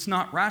because it's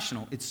not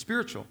rational. It's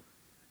spiritual.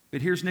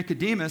 But here's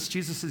Nicodemus.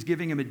 Jesus is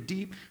giving him a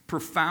deep,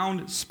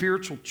 profound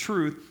spiritual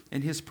truth,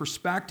 and his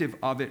perspective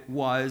of it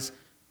was,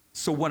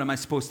 so what, am I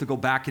supposed to go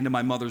back into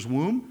my mother's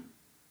womb?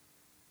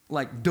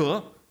 Like,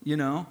 duh, you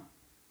know?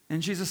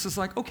 And Jesus is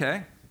like,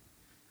 okay,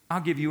 I'll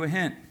give you a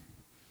hint.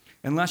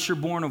 Unless you're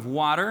born of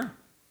water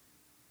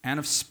and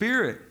of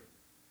spirit,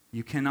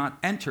 you cannot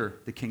enter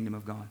the kingdom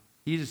of God.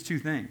 He uses two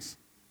things.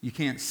 You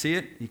can't see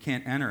it, you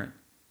can't enter it.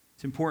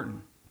 It's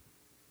important.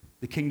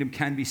 The kingdom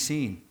can be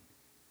seen.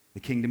 The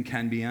kingdom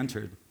can be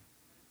entered.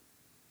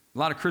 A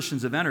lot of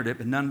Christians have entered it,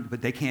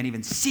 but they can't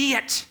even see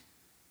it.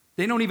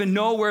 They don't even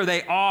know where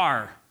they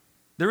are.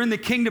 They're in the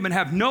kingdom and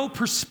have no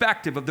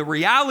perspective of the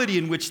reality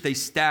in which they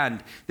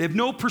stand. They have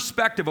no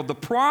perspective of the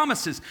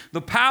promises,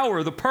 the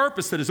power, the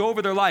purpose that is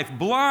over their life.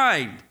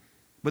 Blind.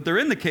 But they're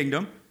in the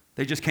kingdom.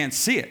 They just can't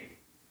see it.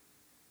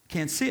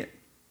 Can't see it.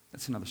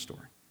 That's another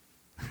story.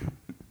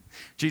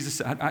 Jesus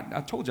said,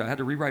 I told you I had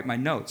to rewrite my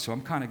notes, so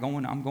I'm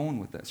going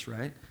with this,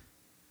 right?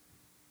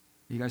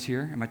 You guys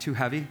here? Am I too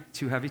heavy?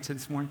 Too heavy to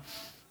this morning?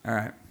 All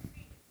right.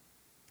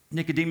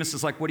 Nicodemus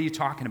is like, what are you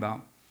talking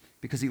about?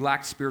 Because he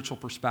lacked spiritual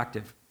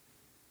perspective.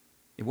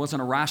 It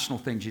wasn't a rational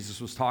thing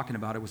Jesus was talking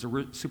about. It was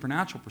a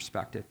supernatural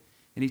perspective.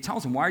 And he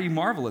tells him, why are you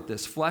marvel at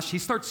this? Flesh. He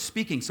starts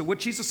speaking. So what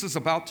Jesus is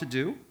about to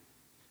do,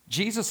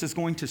 Jesus is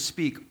going to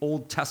speak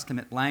Old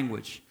Testament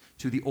language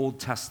to the Old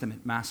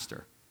Testament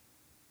master.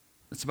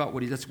 That's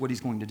what he's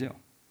going to do.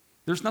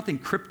 There's nothing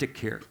cryptic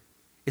here.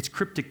 It's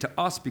cryptic to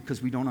us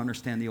because we don't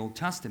understand the Old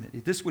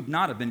Testament. This would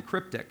not have been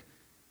cryptic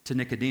to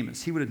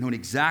Nicodemus. He would have known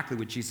exactly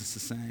what Jesus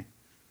is saying.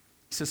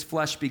 He says,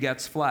 flesh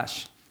begets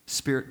flesh,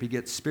 spirit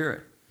begets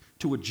spirit.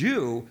 To a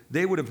Jew,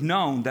 they would have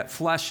known that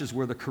flesh is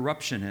where the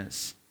corruption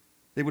is.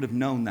 They would have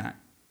known that.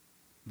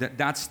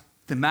 That's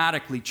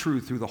thematically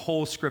true through the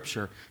whole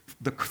Scripture.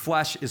 The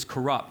flesh is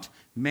corrupt.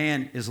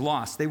 Man is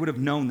lost. They would have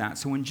known that.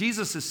 So when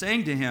Jesus is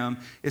saying to him,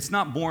 it's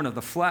not born of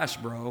the flesh,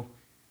 bro.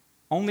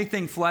 Only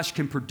thing flesh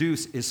can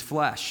produce is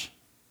flesh.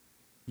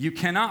 You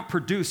cannot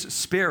produce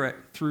spirit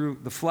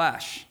through the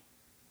flesh.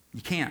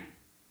 You can't.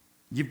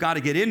 You've got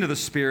to get into the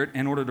spirit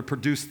in order to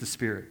produce the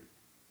spirit.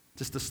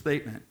 Just a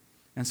statement.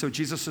 And so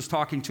Jesus is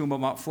talking to him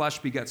about flesh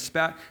begets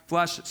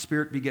flesh,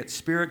 spirit begets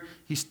spirit.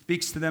 He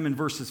speaks to them in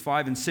verses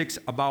 5 and 6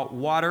 about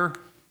water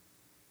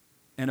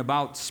and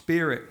about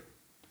spirit.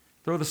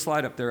 Throw the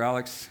slide up there,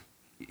 Alex.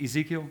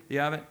 Ezekiel, do you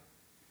have it?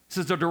 This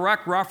is a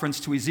direct reference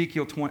to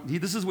Ezekiel 20.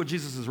 This is what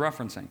Jesus is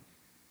referencing.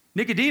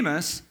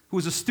 Nicodemus, who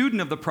was a student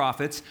of the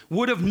prophets,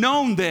 would have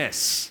known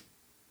this.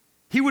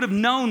 He would have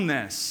known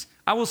this.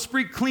 I will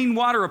sprinkle clean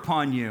water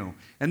upon you,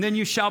 and then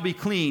you shall be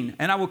clean.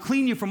 And I will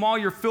clean you from all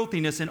your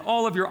filthiness and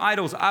all of your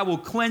idols. I will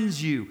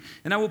cleanse you.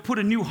 And I will put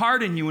a new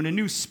heart in you and a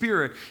new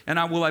spirit, and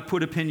I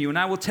put upon you. And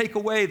I will take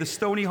away the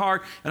stony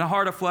heart and a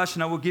heart of flesh,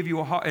 and I will give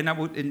you a heart, and I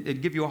will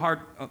give you a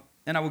heart.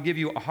 And I will give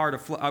you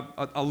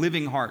a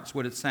living heart, is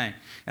what it's saying.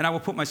 And I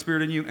will put my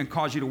spirit in you and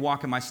cause you to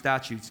walk in my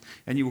statutes,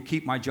 and you will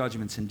keep my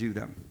judgments and do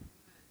them.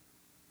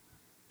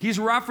 He's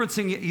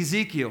referencing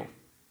Ezekiel.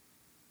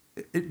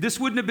 This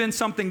wouldn't have been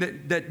something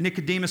that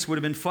Nicodemus would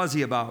have been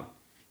fuzzy about.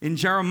 In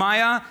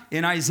Jeremiah,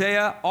 in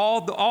Isaiah,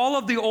 all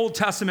of the Old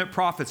Testament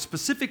prophets,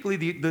 specifically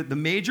the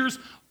majors,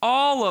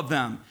 all of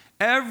them,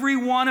 every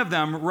one of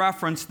them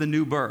referenced the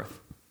new birth.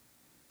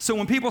 So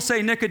when people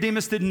say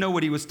Nicodemus didn't know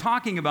what he was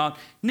talking about,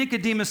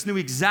 Nicodemus knew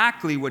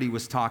exactly what he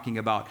was talking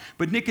about.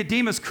 But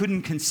Nicodemus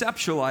couldn't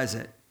conceptualize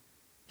it.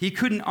 He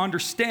couldn't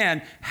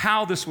understand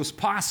how this was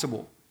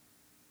possible.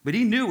 But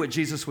he knew what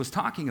Jesus was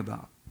talking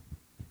about.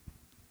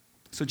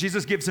 So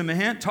Jesus gives him a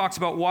hint, talks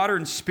about water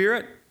and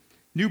spirit.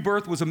 New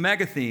birth was a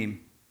mega theme.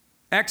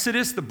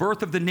 Exodus, the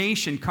birth of the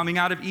nation coming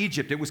out of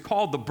Egypt. It was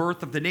called the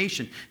birth of the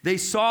nation. They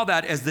saw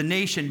that as the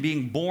nation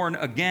being born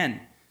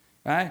again.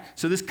 Right?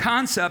 So this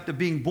concept of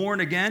being born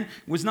again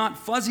was not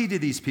fuzzy to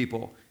these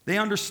people. They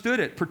understood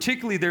it,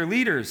 particularly their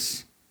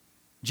leaders.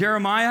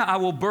 Jeremiah, I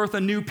will birth a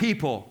new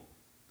people.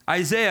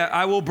 Isaiah,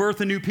 I will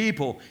birth a new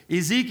people.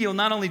 Ezekiel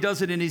not only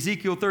does it in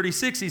Ezekiel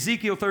 36,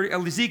 Ezekiel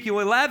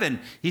 11,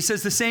 he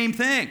says the same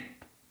thing.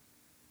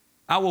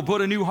 I will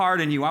put a new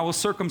heart in you. I will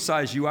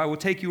circumcise you. I will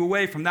take you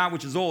away from that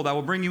which is old. I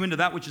will bring you into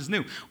that which is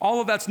new.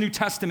 All of that's New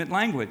Testament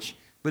language,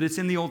 but it's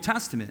in the Old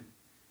Testament.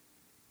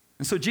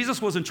 And so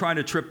Jesus wasn't trying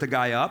to trip the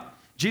guy up.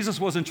 Jesus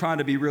wasn't trying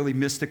to be really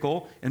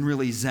mystical and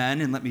really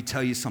zen and let me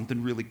tell you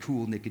something really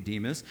cool,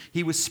 Nicodemus.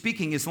 He was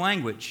speaking his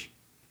language.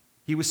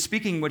 He was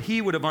speaking what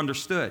he would have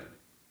understood,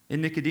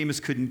 and Nicodemus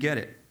couldn't get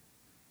it.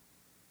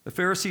 The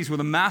Pharisees were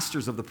the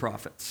masters of the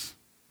prophets.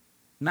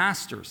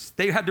 Masters.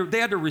 They had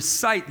to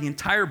recite the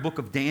entire book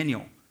of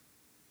Daniel.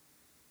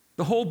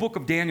 The whole book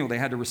of Daniel, they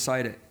had to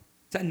recite it.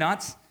 Is that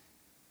nuts?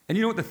 And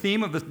you know what the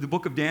theme of the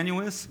book of Daniel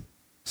is?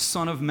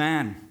 Son of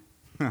Man.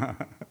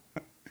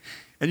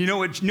 And you know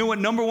what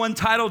number one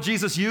title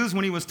Jesus used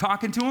when he was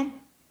talking to him?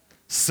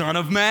 Son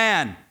of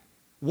Man.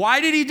 Why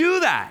did he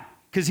do that?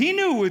 Because he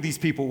knew who these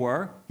people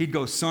were. He'd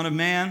go, Son of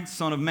Man,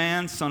 Son of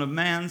Man, Son of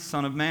Man,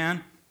 Son of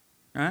Man.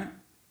 Right?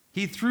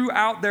 He threw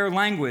out their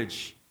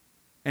language,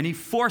 and he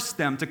forced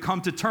them to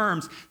come to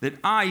terms that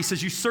he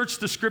says, you search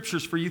the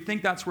scriptures for you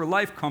think that's where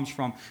life comes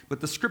from, but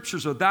the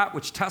scriptures are that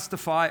which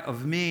testify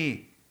of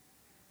me.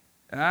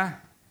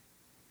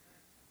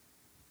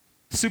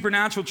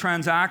 Supernatural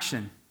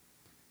transaction.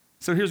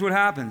 So here's what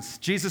happens.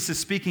 Jesus is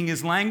speaking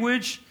his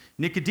language.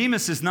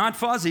 Nicodemus is not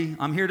fuzzy.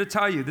 I'm here to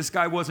tell you, this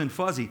guy wasn't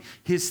fuzzy.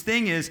 His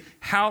thing is,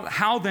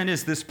 how then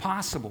is this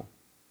possible?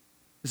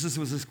 This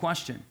was his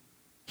question.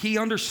 He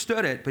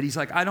understood it, but he's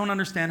like, I don't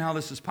understand how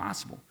this is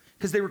possible.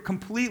 Because they were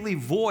completely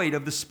void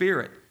of the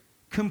Spirit.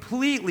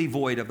 Completely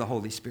void of the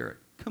Holy Spirit.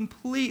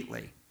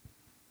 Completely.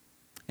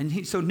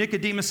 And so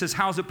Nicodemus says,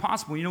 how is it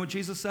possible? You know what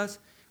Jesus says?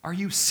 Are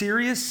you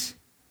serious?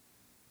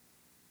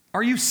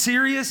 Are you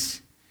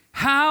serious?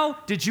 How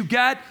did you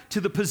get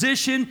to the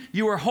position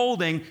you are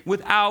holding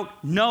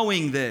without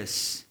knowing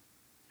this?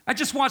 I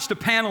just watched a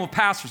panel of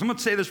pastors. I'm going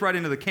to say this right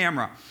into the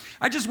camera.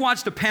 I just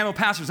watched a panel of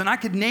pastors, and I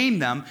could name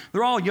them.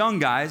 They're all young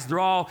guys. They're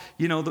all,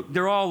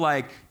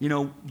 like,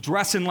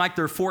 dressing like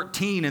they're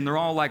 14, and they're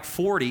all like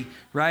 40,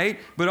 right?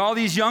 But all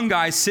these young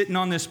guys sitting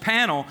on this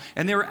panel,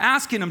 and they were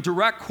asking them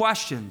direct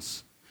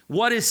questions.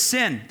 What is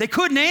sin? They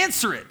couldn't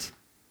answer it.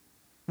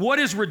 What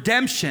is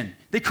redemption?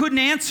 They couldn't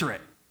answer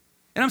it.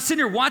 And I'm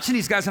sitting here watching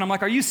these guys, and I'm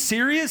like, are you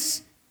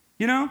serious?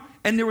 And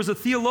there was a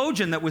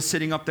theologian that was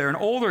sitting up there, an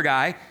older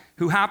guy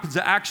who happens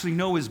to actually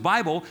know his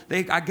Bible.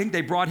 I think they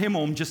brought him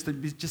home just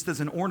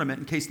as an ornament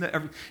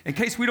in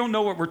case we don't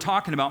know what we're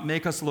talking about,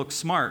 make us look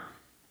smart.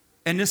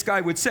 And this guy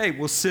would say,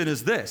 well, sin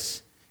is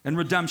this, and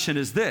redemption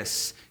is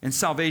this, and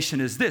salvation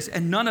is this.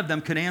 And none of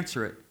them could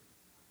answer it.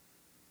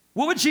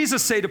 What would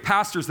Jesus say to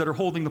pastors that are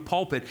holding the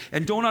pulpit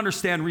and don't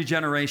understand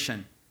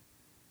regeneration?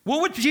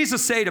 What would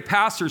Jesus say to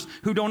pastors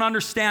who don't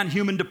understand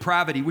human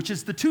depravity, which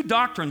is the two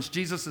doctrines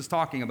Jesus is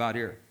talking about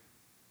here?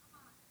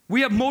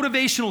 We have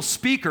motivational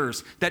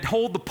speakers that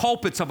hold the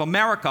pulpits of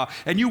America,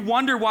 and you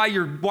wonder why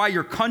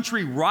your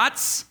country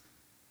rots?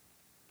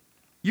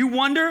 You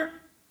wonder?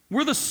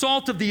 We're the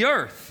salt of the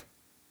earth.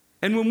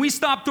 And when we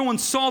stop throwing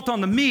salt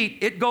on the meat,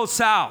 it goes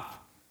south.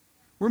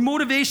 We're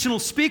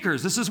motivational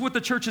speakers. This is what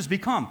the church has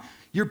become.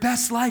 Your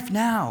best life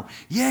now.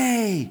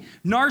 Yay.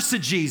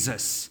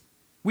 Narcissism.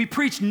 We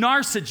preach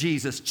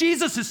narcissism.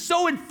 Jesus is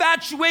so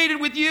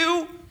infatuated with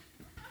you.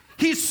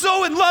 He's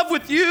so in love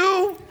with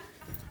you.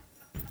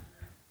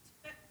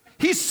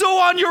 He's so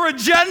on your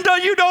agenda,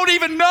 you don't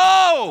even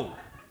know.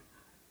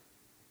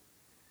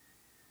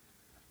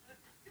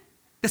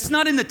 That's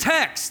not in the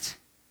text.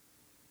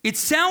 It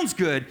sounds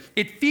good.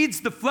 It feeds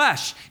the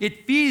flesh.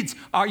 It feeds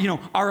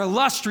our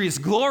illustrious,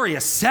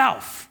 glorious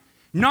self.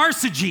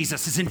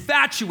 Narcissism is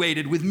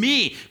infatuated with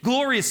me,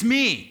 glorious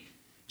me.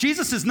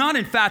 Jesus is not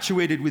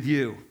infatuated with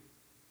you.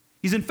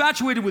 He's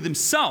infatuated with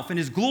himself and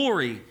his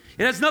glory.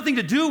 It has nothing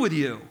to do with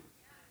you.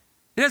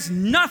 It has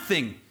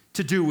nothing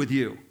to do with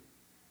you.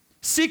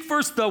 Seek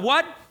first the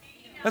what?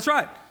 That's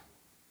right.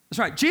 That's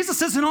right.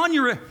 Jesus isn't on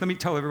your, let me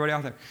tell everybody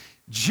out there.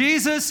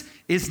 Jesus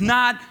is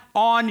not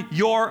on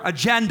your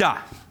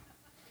agenda.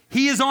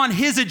 He is on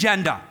his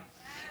agenda.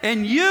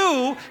 And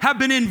you have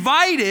been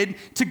invited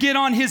to get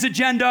on his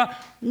agenda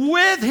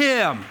with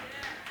him.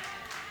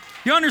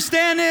 You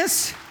understand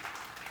this?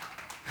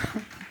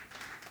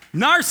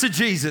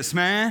 Narcissist,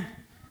 man.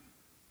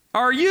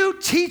 Are you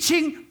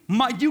teaching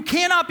you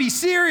cannot be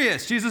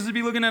serious. Jesus would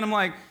be looking at him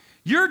like,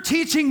 you're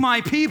teaching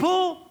my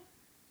people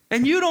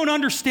and you don't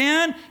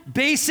understand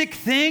basic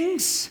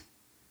things?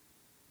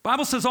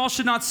 Bible says all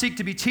should not seek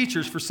to be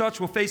teachers, for such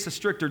will face a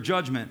stricter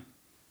judgment.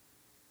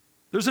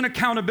 There's an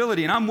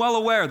accountability, and I'm well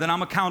aware that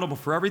I'm accountable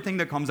for everything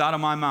that comes out of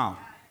my mouth.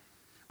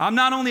 I'm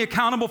not only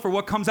accountable for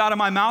what comes out of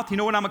my mouth, you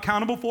know what I'm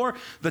accountable for?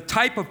 The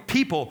type of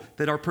people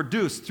that are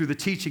produced through the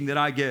teaching that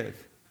I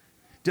give.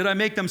 Did I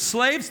make them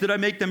slaves? Did I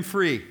make them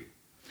free?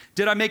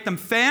 Did I make them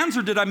fans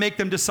or did I make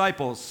them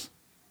disciples?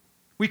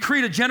 We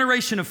create a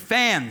generation of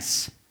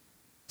fans.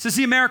 This is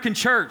the American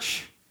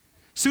church.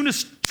 Soon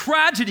as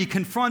tragedy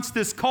confronts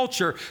this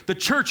culture, the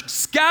church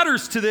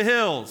scatters to the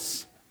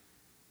hills.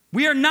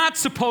 We are not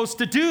supposed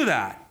to do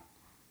that.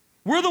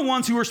 We're the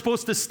ones who are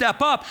supposed to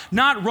step up,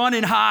 not run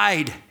and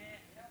hide.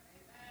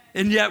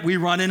 And yet we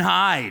run and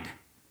hide.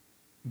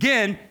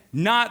 Again,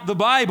 not the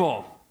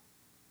Bible.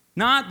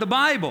 Not the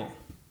Bible.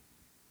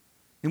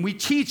 And we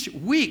teach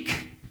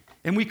weak.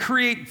 And we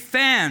create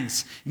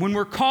fans when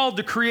we're called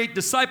to create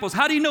disciples.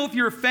 How do you know if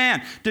you're a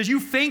fan? Does you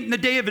faint in the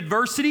day of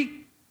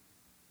adversity?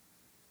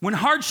 When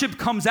hardship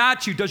comes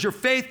at you, does your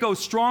faith go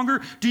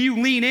stronger? Do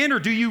you lean in or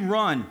do you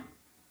run?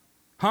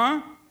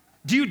 Huh?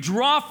 Do you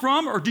draw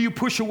from or do you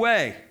push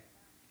away?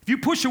 If you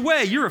push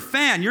away, you're a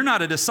fan. You're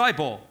not a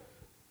disciple.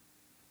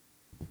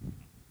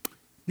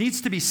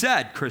 Needs to be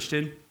said,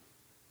 Christian.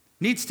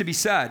 Needs to be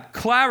said.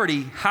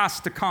 Clarity has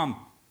to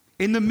come.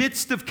 In the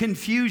midst of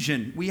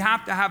confusion, we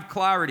have to have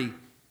clarity.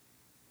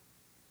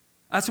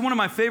 That's one of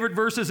my favorite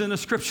verses in the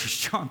scriptures,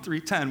 John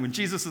 3:10, when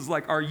Jesus is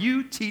like, are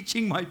you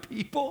teaching my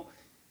people?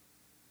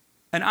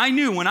 And I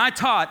knew when I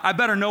taught, I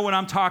better know what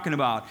I'm talking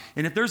about.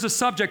 And if there's a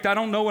subject I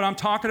don't know what I'm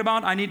talking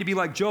about, I need to be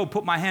like Job,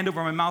 put my hand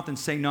over my mouth and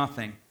say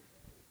nothing.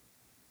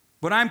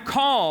 But I'm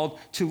called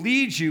to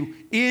lead you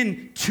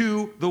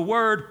into the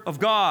Word of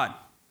God.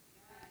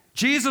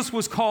 Jesus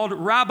was called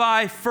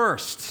Rabbi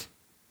first,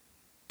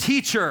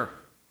 teacher.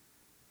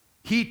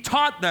 He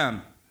taught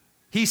them.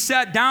 He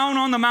sat down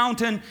on the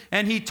mountain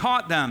and he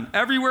taught them.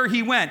 Everywhere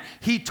he went,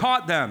 he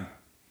taught them.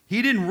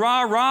 He didn't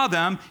rah-rah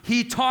them.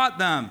 He taught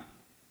them.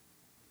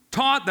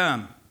 Taught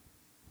them.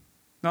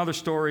 Another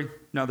story,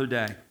 another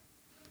day.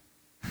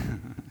 So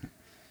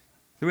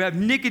we have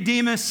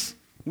Nicodemus,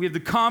 we have the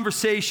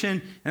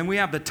conversation, and we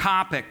have the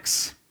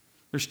topics.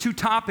 There's two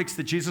topics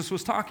that Jesus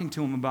was talking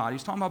to him about.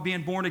 He's talking about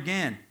being born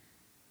again.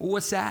 Well,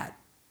 what's that?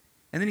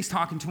 And then he's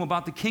talking to him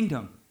about the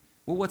kingdom.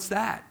 Well, what's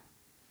that?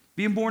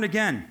 Being born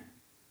again.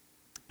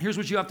 Here's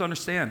what you have to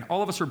understand.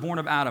 All of us are born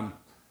of Adam.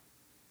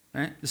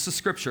 Right? This is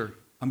scripture.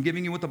 I'm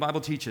giving you what the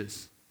Bible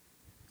teaches.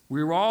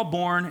 We were all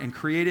born and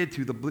created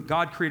through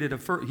God created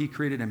He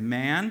created a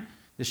man.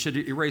 This should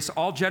erase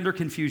all gender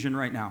confusion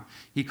right now.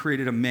 He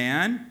created a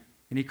man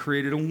and he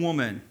created a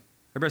woman.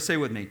 Everybody say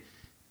with me.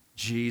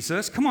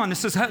 Jesus. Come on,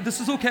 this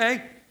is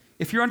okay.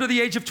 If you're under the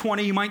age of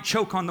 20, you might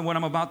choke on what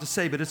I'm about to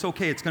say, but it's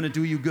okay. It's going to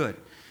do you good.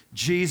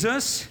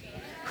 Jesus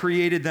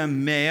created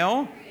them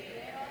male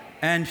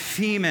and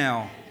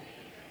female.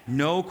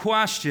 No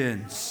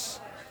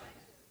questions.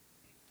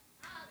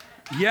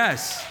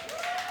 Yes.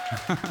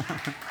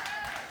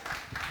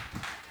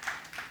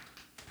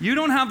 You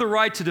don't have the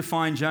right to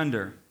define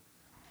gender.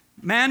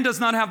 Man does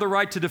not have the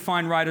right to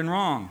define right and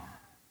wrong.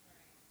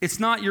 It's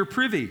not your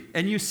privy.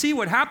 And you see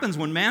what happens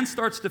when man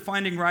starts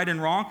defining right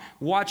and wrong.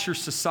 Watch your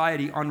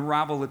society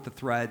unravel at the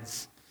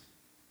threads.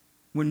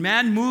 When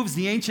man moves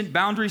the ancient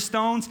boundary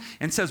stones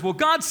and says, well,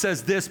 God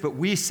says this, but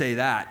we say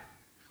that.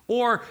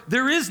 Or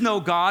there is no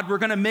God, we're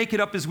going to make it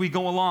up as we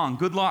go along.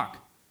 Good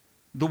luck.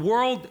 The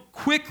world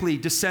quickly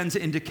descends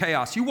into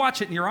chaos. You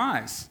watch it in your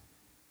eyes.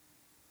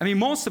 I mean,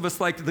 most of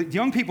us, like the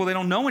young people, they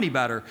don't know any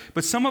better.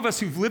 But some of us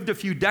who've lived a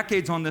few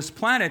decades on this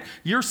planet,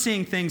 you're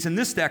seeing things in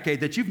this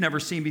decade that you've never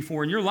seen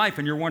before in your life,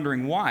 and you're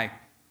wondering why.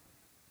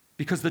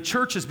 Because the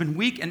church has been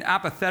weak and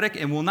apathetic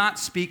and will not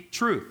speak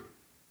truth.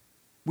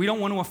 We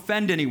don't want to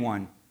offend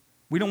anyone.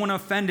 We don't want to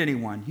offend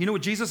anyone. You know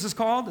what Jesus is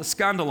called? A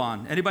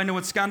scandalon. Anybody know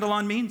what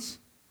scandalon means?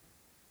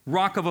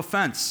 Rock of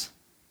offense.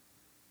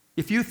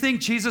 If you think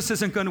Jesus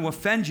isn't going to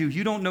offend you,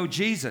 you don't know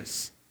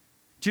Jesus.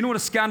 Do you know what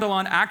a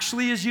scandalon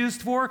actually is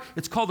used for?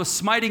 It's called a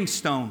smiting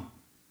stone,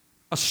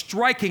 a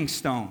striking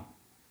stone.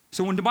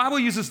 So when the Bible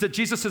uses that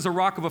Jesus is a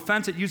rock of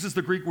offense, it uses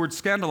the Greek word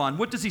scandalon.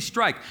 What does he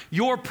strike?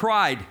 Your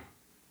pride,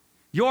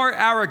 your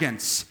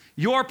arrogance,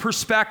 your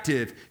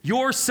perspective,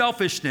 your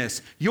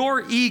selfishness,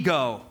 your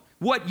ego,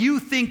 what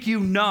you think you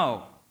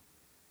know.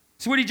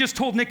 So what he just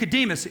told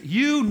Nicodemus,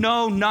 you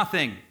know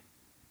nothing.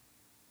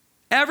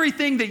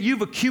 Everything that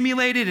you've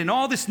accumulated and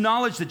all this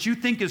knowledge that you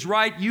think is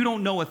right, you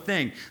don't know a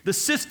thing. The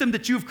system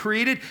that you've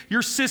created,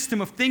 your system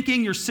of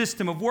thinking, your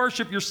system of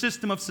worship, your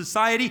system of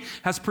society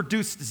has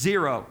produced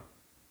zero.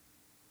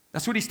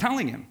 That's what he's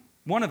telling him,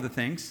 one of the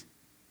things.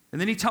 And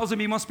then he tells him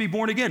he must be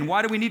born again.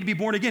 Why do we need to be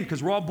born again?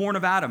 Because we're all born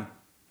of Adam.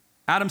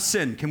 Adam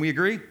sinned. Can we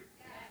agree?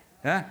 Yes.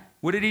 Yeah?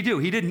 What did he do?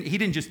 He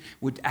didn't just,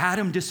 would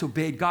Adam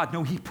disobeyed God?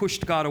 No, he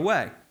pushed God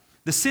away.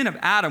 The sin of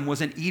Adam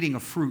wasn't eating a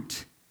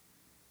fruit.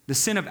 The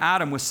sin of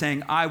Adam was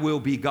saying, I will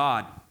be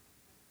God.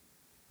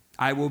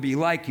 I will be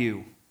like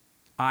you.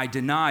 I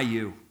deny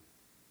you.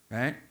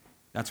 Right?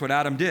 That's what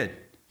Adam did.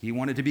 He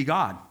wanted to be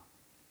God.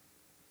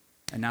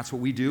 And that's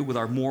what we do with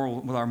our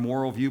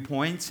moral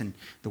viewpoints and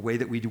the way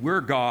that we do.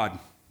 We're God.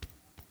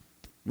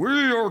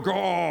 We are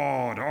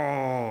God.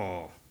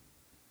 Oh.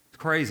 It's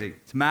crazy.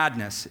 It's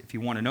madness if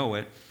you want to know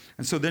it.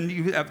 And so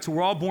then so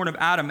we're all born of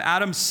Adam.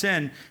 Adam's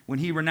sin, when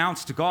he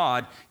renounced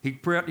God, he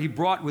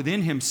brought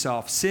within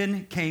himself.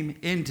 Sin came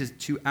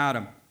into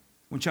Adam. I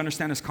want you to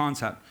understand this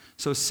concept.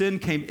 So sin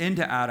came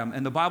into Adam,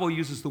 and the Bible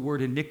uses the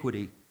word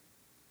iniquity.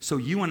 So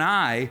you and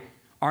I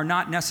are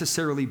not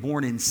necessarily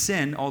born in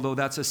sin, although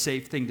that's a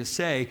safe thing to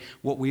say.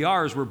 What we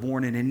are is we're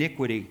born in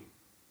iniquity,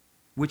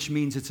 which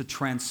means it's a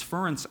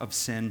transference of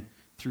sin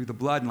through the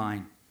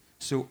bloodline.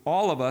 So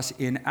all of us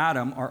in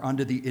Adam are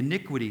under the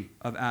iniquity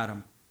of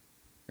Adam,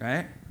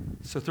 right?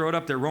 So throw it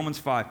up there, Romans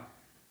 5.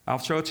 I'll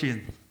show it to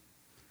you.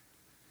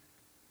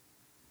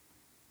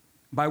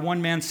 By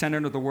one man sin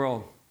entered the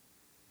world.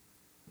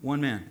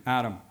 One man,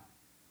 Adam.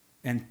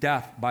 And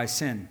death by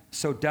sin.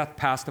 So death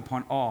passed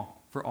upon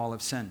all, for all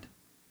have sinned.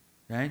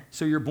 Right?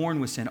 So you're born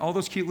with sin. All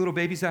those cute little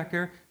babies back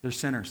there, they're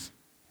sinners.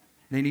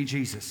 They need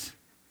Jesus.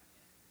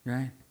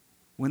 Right?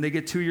 When they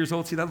get 2 years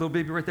old, see that little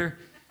baby right there?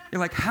 You're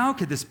like, how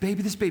could this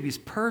baby is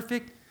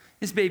perfect.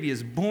 This baby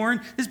is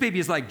born. This baby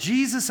is like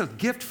Jesus, a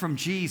gift from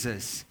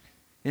Jesus.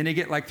 And they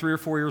get like 3 or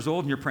 4 years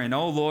old and you're praying,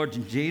 oh Lord,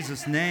 in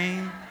Jesus'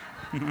 name,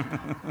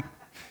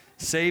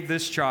 save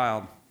this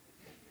child.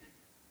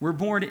 We're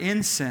born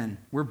in sin.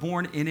 We're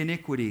born in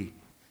iniquity.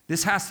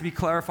 This has to be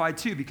clarified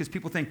too, because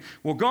people think,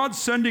 well, God's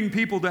sending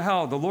people to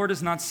hell. The Lord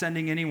is not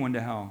sending anyone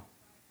to hell.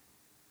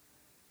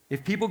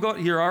 If people go,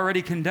 you're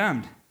already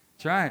condemned.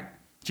 That's right.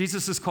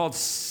 Jesus is called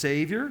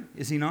Savior,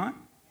 is he not?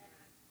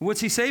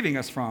 What's he saving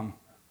us from?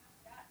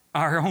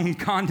 Our own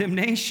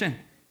condemnation.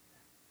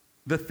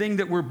 The thing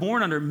that we're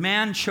born under.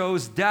 Man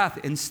chose death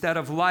instead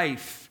of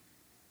life.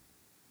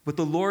 But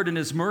the Lord in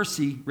his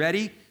mercy,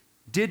 ready,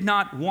 did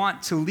not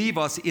want to leave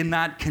us in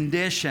that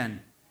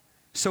condition.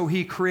 So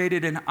he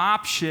created an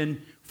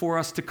option for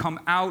us to come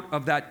out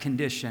of that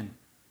condition.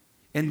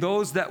 And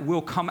those that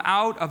will come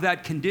out of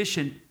that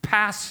condition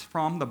pass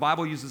from, the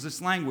Bible uses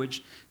this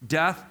language,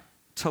 death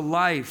to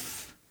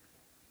life.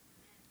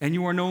 And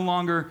you are no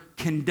longer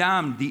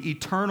condemned, the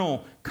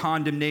eternal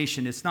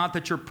condemnation. It's not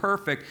that you're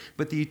perfect,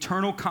 but the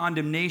eternal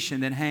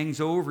condemnation that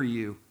hangs over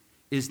you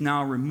is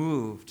now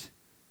removed.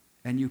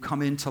 And you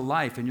come into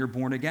life and you're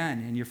born again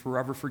and you're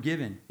forever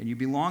forgiven and you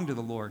belong to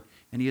the Lord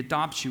and he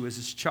adopts you as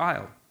his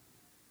child.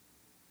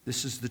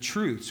 This is the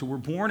truth. So we're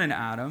born in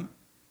Adam.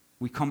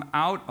 We come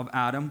out of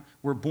Adam.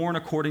 We're born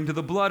according to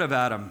the blood of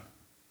Adam.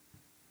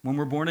 When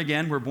we're born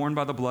again, we're born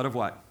by the blood of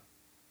what?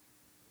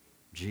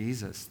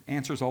 Jesus. The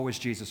answer is always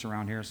Jesus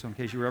around here, so in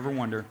case you ever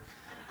wonder,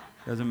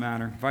 doesn't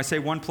matter. If I say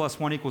 1 +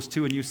 1 =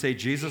 2 and you say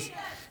Jesus,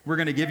 we're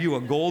going to give you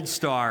a gold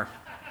star.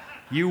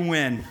 You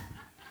win.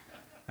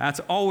 That's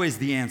always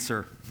the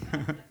answer.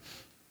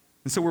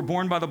 And so we're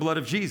born by the blood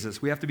of Jesus.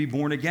 We have to be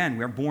born again.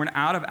 We are born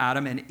out of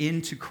Adam and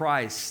into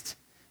Christ.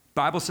 The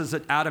Bible says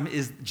that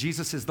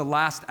Jesus is the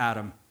last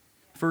Adam.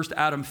 First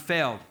Adam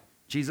failed.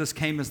 Jesus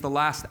came as the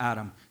last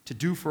Adam to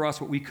do for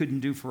us what we couldn't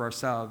do for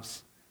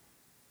ourselves.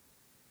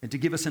 And to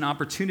give us an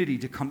opportunity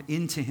to come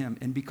into him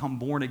and become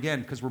born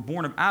again. Because we're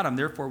born of Adam,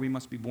 therefore we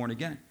must be born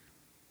again.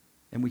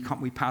 And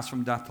we pass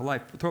from death to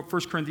life. 1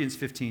 Corinthians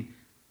 15.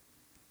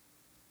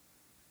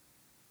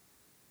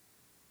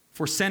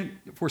 For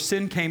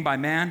sin came by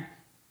man.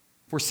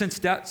 For since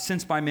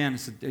by man,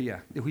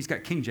 he's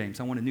got King James.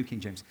 I want a new King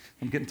James.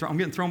 I'm getting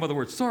thrown by the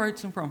words. Sorry,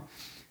 it's no problem.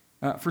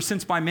 For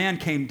since by man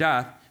came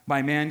death,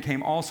 by man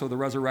came also the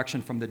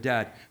resurrection from the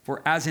dead.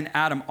 For as in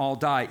Adam all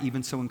die,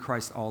 even so in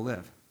Christ all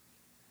live.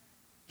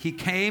 He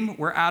came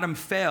where Adam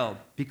failed.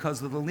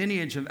 Because of the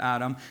lineage of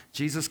Adam,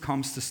 Jesus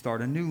comes to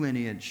start a new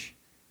lineage.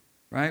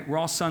 Right? We're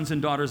all sons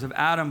and daughters of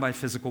Adam by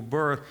physical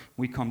birth.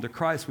 We come to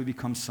Christ, we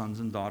become sons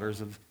and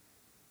daughters of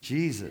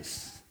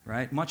Jesus.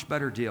 Right? Much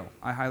better deal.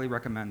 I highly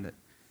recommend it.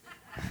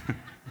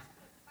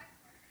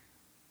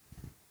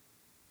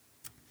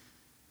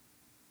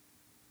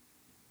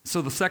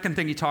 So the second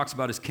thing he talks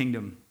about is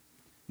kingdom.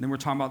 And then we're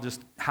talking about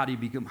just how do you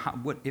become,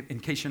 in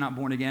case you're not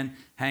born again,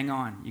 hang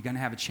on. You're going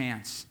to have a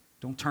chance.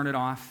 Don't turn it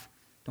off.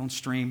 Don't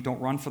stream. Don't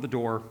run for the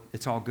door.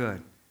 It's all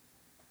good.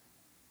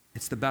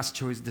 It's the best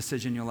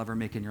decision you'll ever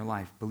make in your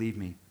life, believe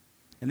me.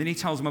 And then he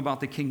tells them about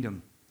the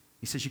kingdom.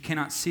 He says you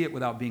cannot see it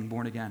without being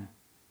born again.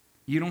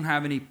 You don't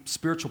have any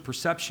spiritual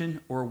perception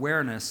or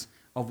awareness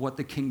of what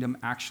the kingdom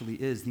actually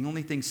is. The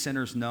only thing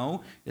sinners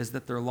know is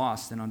that they're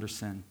lost and under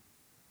sin.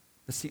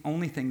 That's the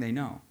only thing they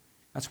know.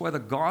 That's why the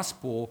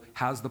gospel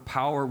has the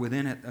power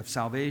within it of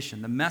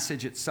salvation. The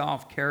message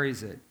itself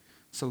carries it.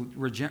 So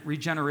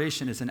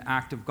regeneration is an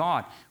act of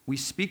God. We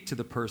speak to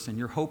the person.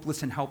 You're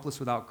hopeless and helpless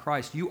without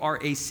Christ. You are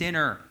a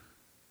sinner.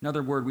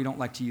 Another word we don't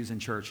like to use in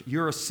church.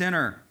 You're a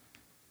sinner.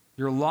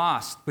 You're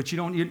lost, but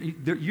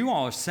you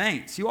all are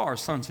saints. You all are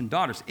sons and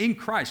daughters. In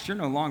Christ, you're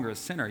no longer a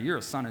sinner. You're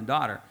a son and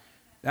daughter.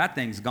 That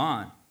thing's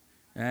gone.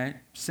 Right?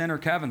 Sinner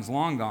Kevin's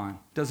long gone.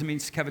 Doesn't mean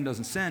Kevin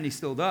doesn't sin. He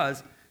still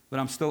does. But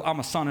I'm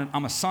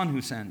a son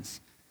who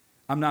sins.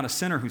 I'm not a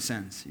sinner who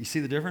sins. You see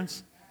the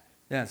difference?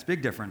 Yeah, it's a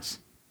big difference.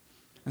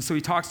 And so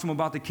he talks to him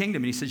about the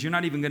kingdom, and he says, you're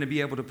not even going to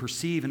be able to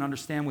perceive and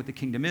understand what the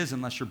kingdom is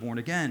unless you're born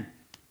again.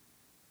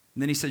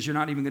 And then he says, you're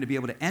not even going to be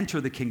able to enter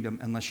the kingdom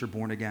unless you're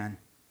born again.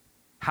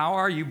 How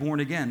are you born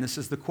again? This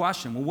is the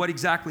question. Well, what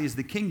exactly is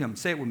the kingdom?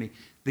 Say it with me.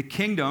 The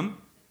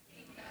kingdom,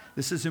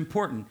 this is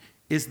important,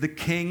 is the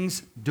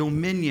king's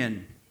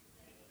dominion.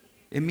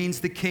 It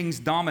means the king's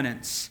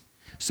dominance.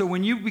 So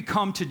when you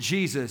become to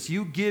Jesus,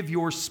 you give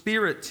your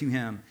spirit to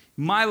him.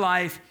 My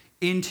life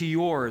into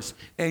yours.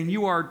 And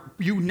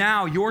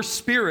your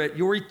spirit,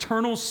 your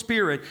eternal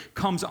spirit,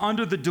 comes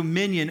under the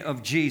dominion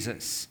of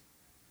Jesus.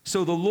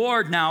 So the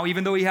Lord now,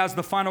 even though he has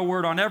the final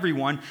word on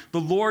everyone, the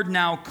Lord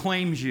now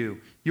claims you.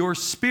 Your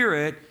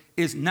spirit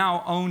is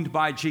now owned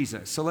by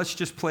Jesus. So let's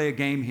just play a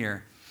game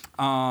here.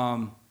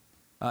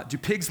 Do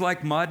pigs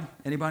like mud?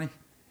 Anybody?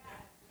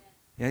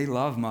 Yeah, they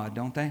love mud,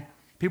 don't they?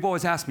 People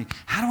always ask me,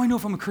 how do I know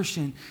if I'm a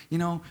Christian?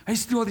 I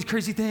used to do all these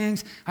crazy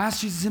things. I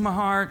asked Jesus in my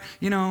heart,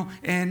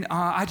 and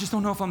I just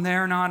don't know if I'm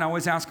there or not. And I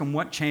always ask them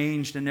what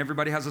changed, and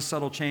everybody has a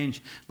subtle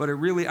change. But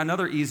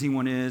another easy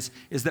one is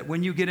that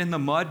when you get in the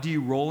mud, do you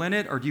roll in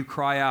it or do you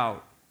cry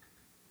out?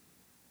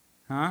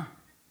 Huh?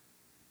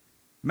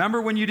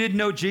 Remember when you didn't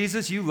know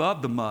Jesus? You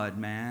loved the mud,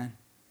 man.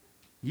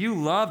 You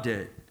loved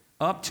it.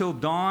 Up till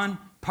dawn,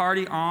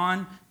 party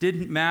on,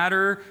 didn't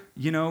matter,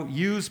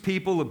 use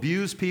people,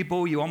 abuse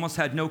people. You almost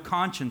had no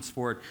conscience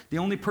for it. The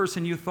only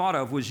person you thought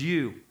of was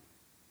you.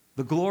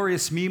 The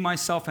glorious me,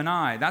 myself, and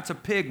I. That's a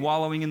pig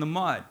wallowing in the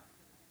mud.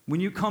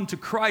 When you come to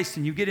Christ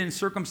and you get in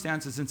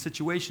circumstances and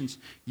situations,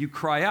 you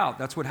cry out.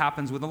 That's what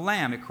happens with a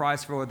lamb. It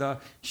cries for the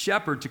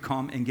shepherd to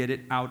come and get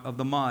it out of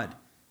the mud.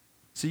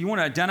 So you want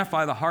to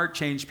identify the heart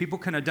change. People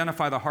can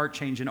identify the heart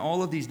change in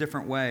all of these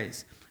different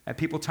ways.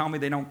 People tell me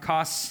they don't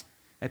cuss.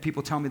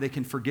 People tell me they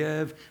can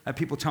forgive.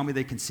 People tell me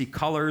they can see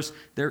colors.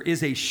 There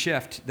is a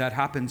shift that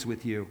happens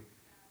with you.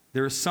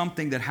 There is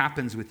something that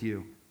happens with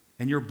you,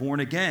 and you're born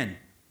again.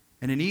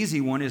 And an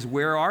easy one is,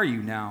 where are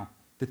you now?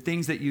 The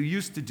things that you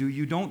used to do,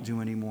 you don't do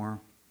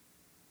anymore.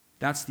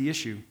 That's the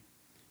issue.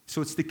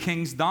 So it's the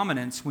king's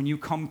dominance. When you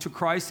come to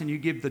Christ and you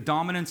give the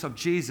dominance of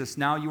Jesus,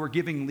 now you are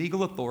giving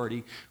legal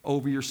authority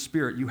over your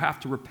spirit. You have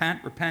to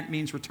repent. Repent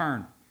means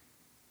return.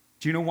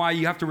 Do you know why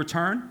you have to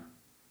return?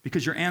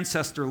 Because your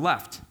ancestor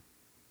left.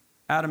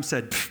 Adam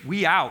said,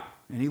 we out,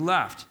 and he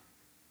left,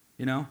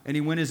 and he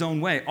went his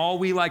own way. All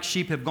we like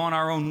sheep have gone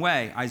our own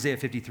way, Isaiah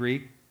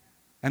 53.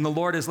 And the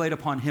Lord has laid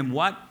upon him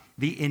what?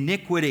 The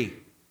iniquity.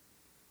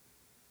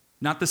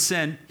 Not the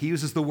sin. He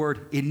uses the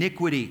word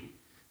iniquity.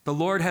 The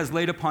Lord has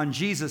laid upon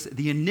Jesus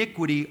the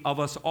iniquity of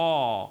us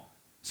all.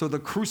 So the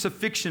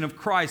crucifixion of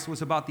Christ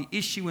was about the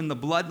issue in the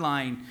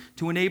bloodline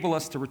to enable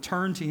us to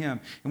return to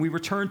him. And we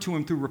return to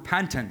him through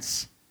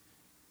repentance.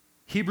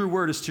 Hebrew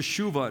word is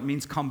teshuvah. It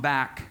means come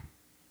back.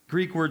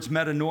 Greek words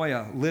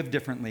metanoia, live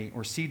differently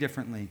or see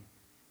differently.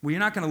 Well, you're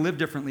not going to live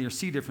differently or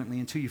see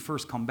differently until you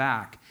first come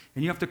back.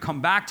 And you have to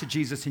come back to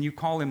Jesus and you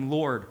call him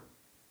Lord.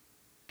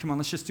 Come on,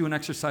 let's just do an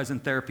exercise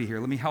in therapy here.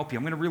 Let me help you.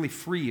 I'm going to really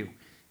free you.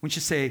 Why don't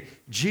you say,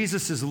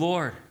 Jesus is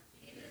Lord?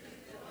 Jesus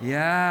is Lord.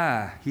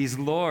 Yeah, he's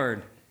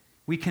Lord.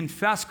 We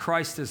confess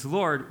Christ as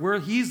Lord.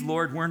 He's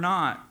Lord, we're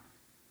not.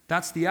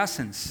 That's the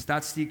essence.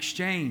 That's the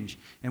exchange.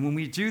 And when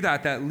we do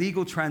that, that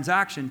legal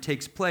transaction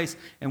takes place.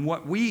 And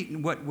what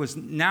was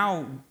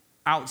now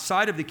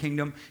outside of the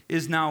kingdom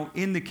is now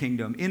in the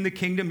kingdom. In the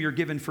kingdom, you're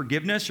given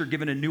forgiveness. You're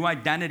given a new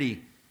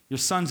identity. Your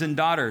sons and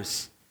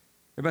daughters.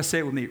 Everybody say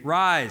it with me.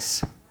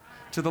 Rise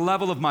to the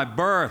level of my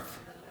birth.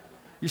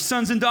 Your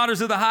sons and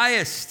daughters are the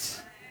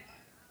highest.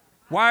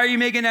 Why are you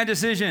making that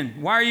decision?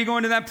 Why are you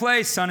going to that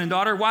place, son and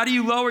daughter? Why do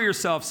you lower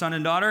yourself, son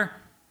and daughter?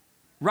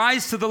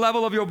 Rise to the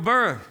level of your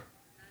birth.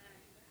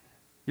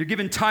 You're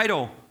given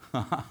title.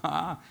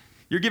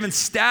 You're given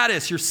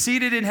status. You're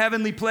seated in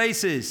heavenly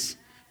places.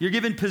 You're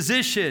given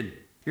position.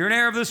 You're an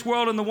heir of this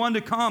world and the one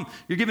to come.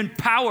 You're given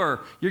power.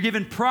 You're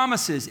given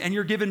promises. And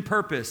you're given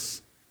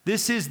purpose.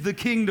 This is the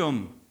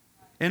kingdom.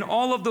 And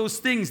all of those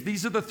things,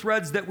 these are the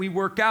threads that we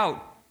work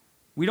out.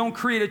 We don't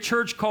create a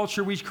church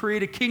culture. We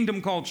create a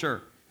kingdom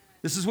culture.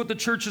 This is what the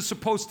church is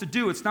supposed to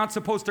do. It's not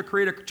supposed to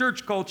create a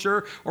church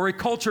culture or a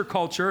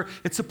culture.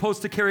 It's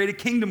supposed to create a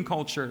kingdom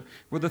culture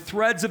where the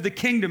threads of the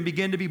kingdom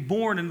begin to be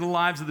born into the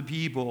lives of the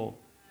people.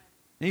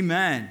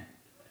 Amen.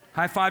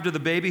 High five to the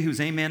baby who's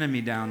amening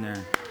me down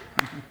there.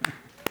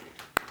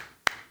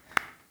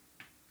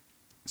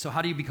 So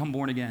how do you become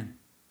born again?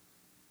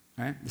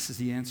 All right? This is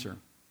the answer.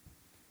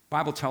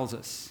 Bible tells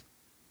us.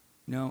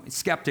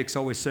 Skeptics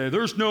always say,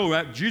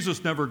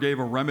 Jesus never gave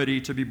a remedy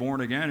to be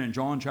born again in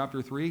John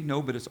chapter 3.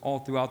 No, but it's all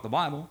throughout the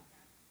Bible,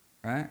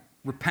 right?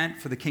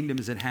 Repent, for the kingdom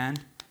is at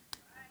hand.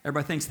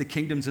 Everybody thinks the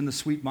kingdom's in the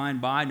sweet by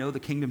and by. No, the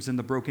kingdom's in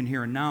the broken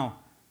here and now.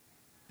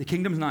 The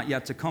kingdom's not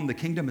yet to come. The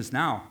kingdom is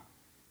now.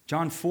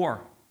 John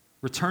 4,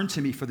 return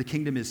to me, for the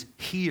kingdom is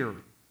here.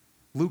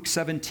 Luke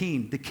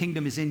 17, the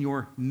kingdom is in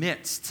your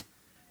midst.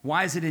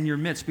 Why is it in your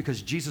midst?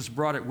 Because Jesus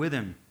brought it with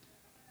him.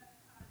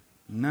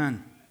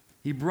 Amen.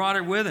 He brought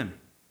it with him.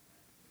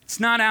 It's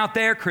not out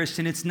there,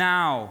 Christian. It's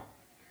now.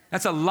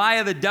 That's a lie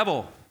of the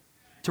devil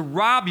to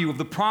rob you of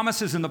the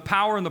promises and the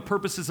power and the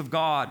purposes of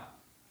God.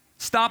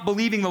 Stop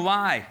believing the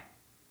lie.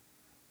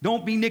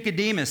 Don't be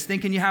Nicodemus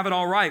thinking you have it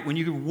all right when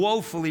you're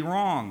woefully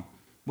wrong.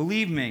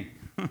 Believe me.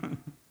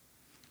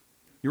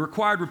 You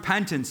required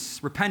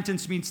repentance.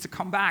 Repentance means to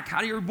come back.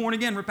 How do you get born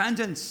again?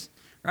 Repentance,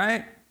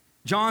 right?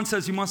 John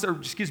says you must,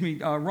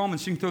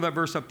 Romans, you can throw that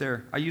verse up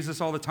there. I use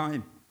this all the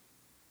time.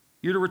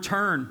 You're to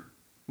return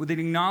with an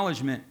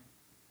acknowledgement.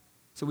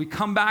 So we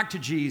come back to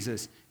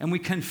Jesus and we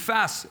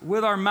confess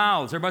with our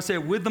mouths. Everybody say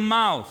it, with the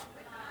mouth.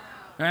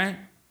 Right?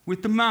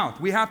 With the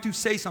mouth. We have to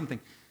say something.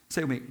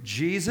 Say with me,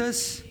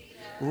 Jesus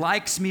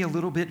likes me a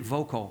little bit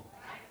vocal.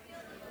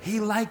 He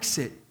likes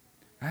it.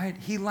 Right?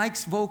 He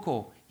likes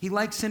vocal. He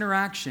likes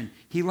interaction.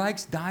 He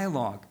likes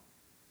dialogue.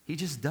 He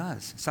just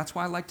does. So that's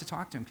why I like to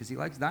talk to him, because he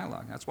likes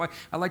dialogue. That's why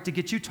I like to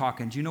get you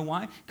talking. Do you know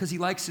why? Because he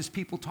likes his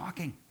people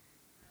talking.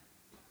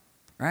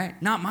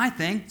 Right? Not my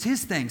thing. It's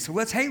his thing. So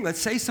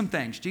let's say some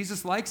things.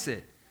 Jesus likes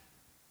it.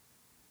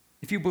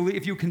 If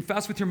you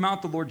confess with your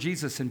mouth the Lord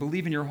Jesus and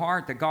believe in your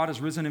heart that God has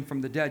risen him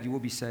from the dead, you will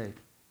be saved.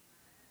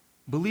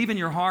 Believe in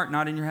your heart,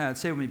 not in your head.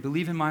 Say with me,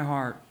 believe in my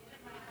heart,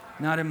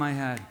 not in my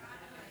head.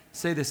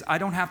 Say this, I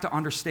don't have to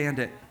understand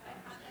it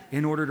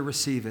in order to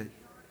receive it.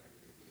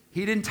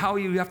 He didn't tell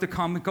you have to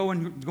go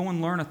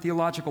and learn a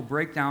theological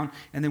breakdown,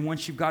 and then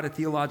once you've got it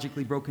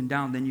theologically broken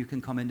down, then you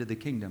can come into the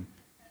kingdom.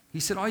 He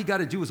said all you got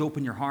to do is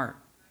open your heart.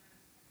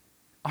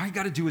 All you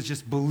got to do is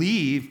just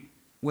believe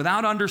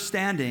without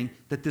understanding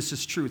that this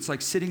is true. It's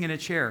like sitting in a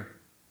chair.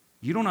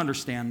 You don't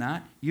understand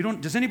that.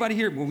 Does anybody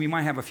here? Well, we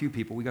might have a few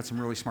people. We got some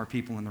really smart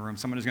people in the room.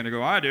 Someone is going to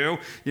go, I do.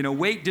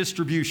 Weight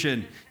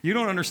distribution. You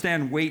don't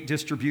understand weight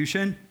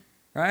distribution,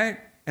 right?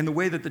 And the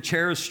way that the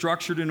chair is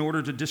structured in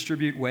order to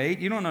distribute weight.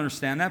 You don't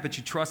understand that, but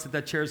you trust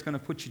that chair is going to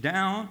put you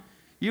down.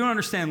 You don't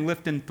understand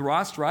lift and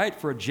thrust, right,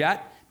 for a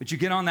jet, but you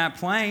get on that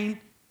plane,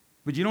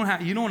 but you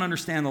don't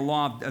understand the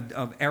law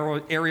of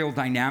aerial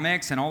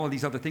dynamics and all of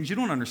these other things. You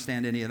don't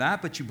understand any of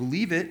that, but you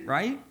believe it,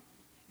 right?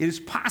 It is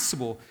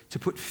possible to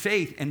put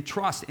faith and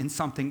trust in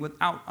something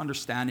without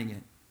understanding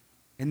it.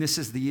 And this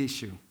is the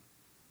issue.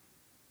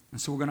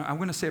 And so I'm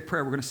going to say a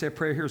prayer. We're going to say a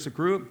prayer here as a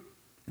group.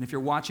 And if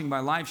you're watching by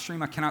live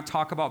stream, I cannot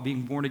talk about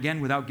being born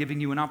again without giving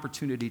you an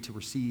opportunity to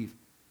receive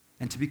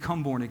and to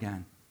become born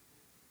again.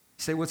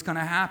 Say what's going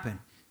to happen.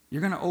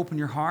 You're going to open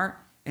your heart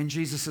and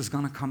Jesus is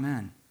going to come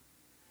in.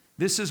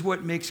 This is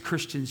what makes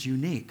Christians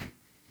unique.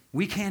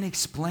 We can't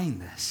explain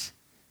this,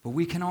 but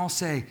we can all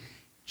say,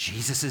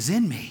 Jesus is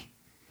in me.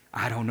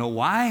 I don't know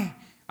why.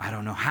 I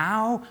don't know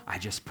how. I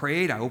just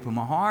prayed. I opened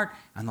my heart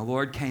and the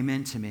Lord came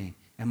into me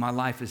and my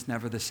life is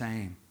never the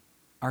same.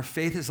 Our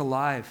faith is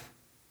alive.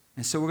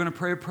 And so we're going to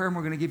pray a prayer and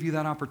we're going to give you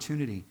that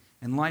opportunity.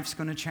 And life's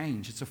going to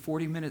change. It's a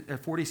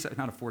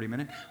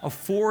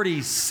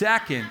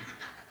 40-second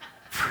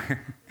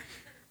prayer.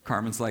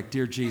 Carmen's like,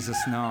 dear Jesus,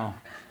 no.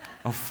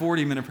 A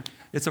 40-minute prayer.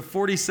 It's a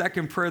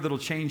 40-second prayer that'll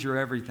change your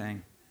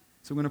everything.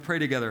 So we're going to pray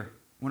together.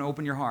 I want to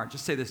open your heart.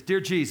 Just say this. Dear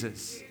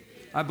Jesus,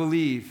 I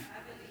believe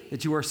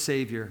that you are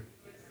Savior.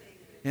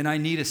 And I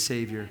need a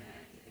Savior.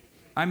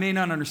 I may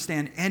not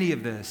understand any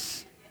of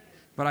this,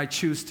 but I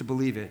choose to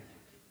believe it.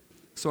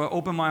 So I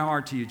open my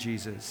heart to you,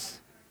 Jesus,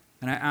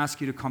 and I ask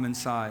you to come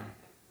inside.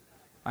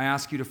 I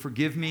ask you to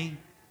forgive me.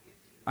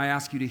 I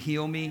ask you to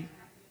heal me.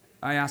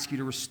 I ask you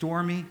to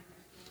restore me.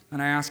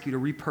 And I ask you to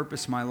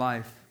repurpose my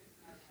life.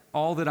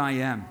 All that I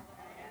am,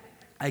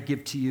 I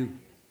give to you.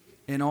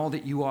 And all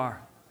that you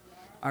are,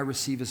 I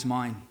receive as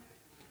mine.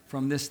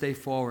 From this day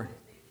forward,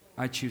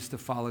 I choose to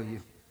follow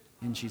you.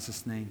 In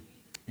Jesus' name,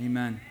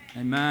 amen.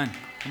 Amen.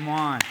 Come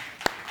on.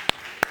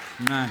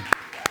 Amen.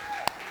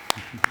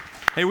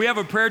 Hey, we have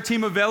a prayer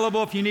team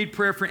available. If you need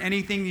prayer for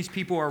anything, these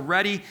people are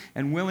ready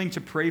and willing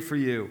to pray for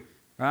you.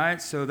 All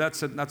right, so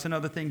that's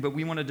another thing. But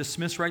we want to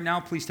dismiss right now.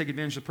 Please take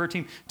advantage of the prayer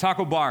team.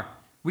 Taco bar.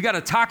 We got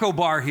a taco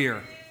bar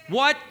here.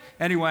 What?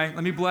 Anyway,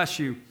 let me bless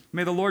you.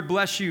 May the Lord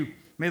bless you.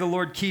 May the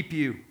Lord keep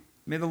you.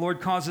 May the Lord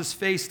cause his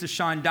face to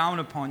shine down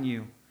upon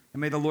you.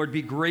 And may the Lord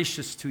be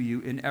gracious to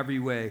you in every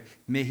way.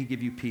 May he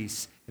give you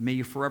peace. And may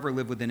you forever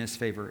live within his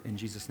favor. In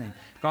Jesus' name.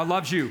 God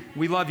loves you.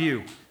 We love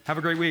you. Have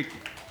a great week.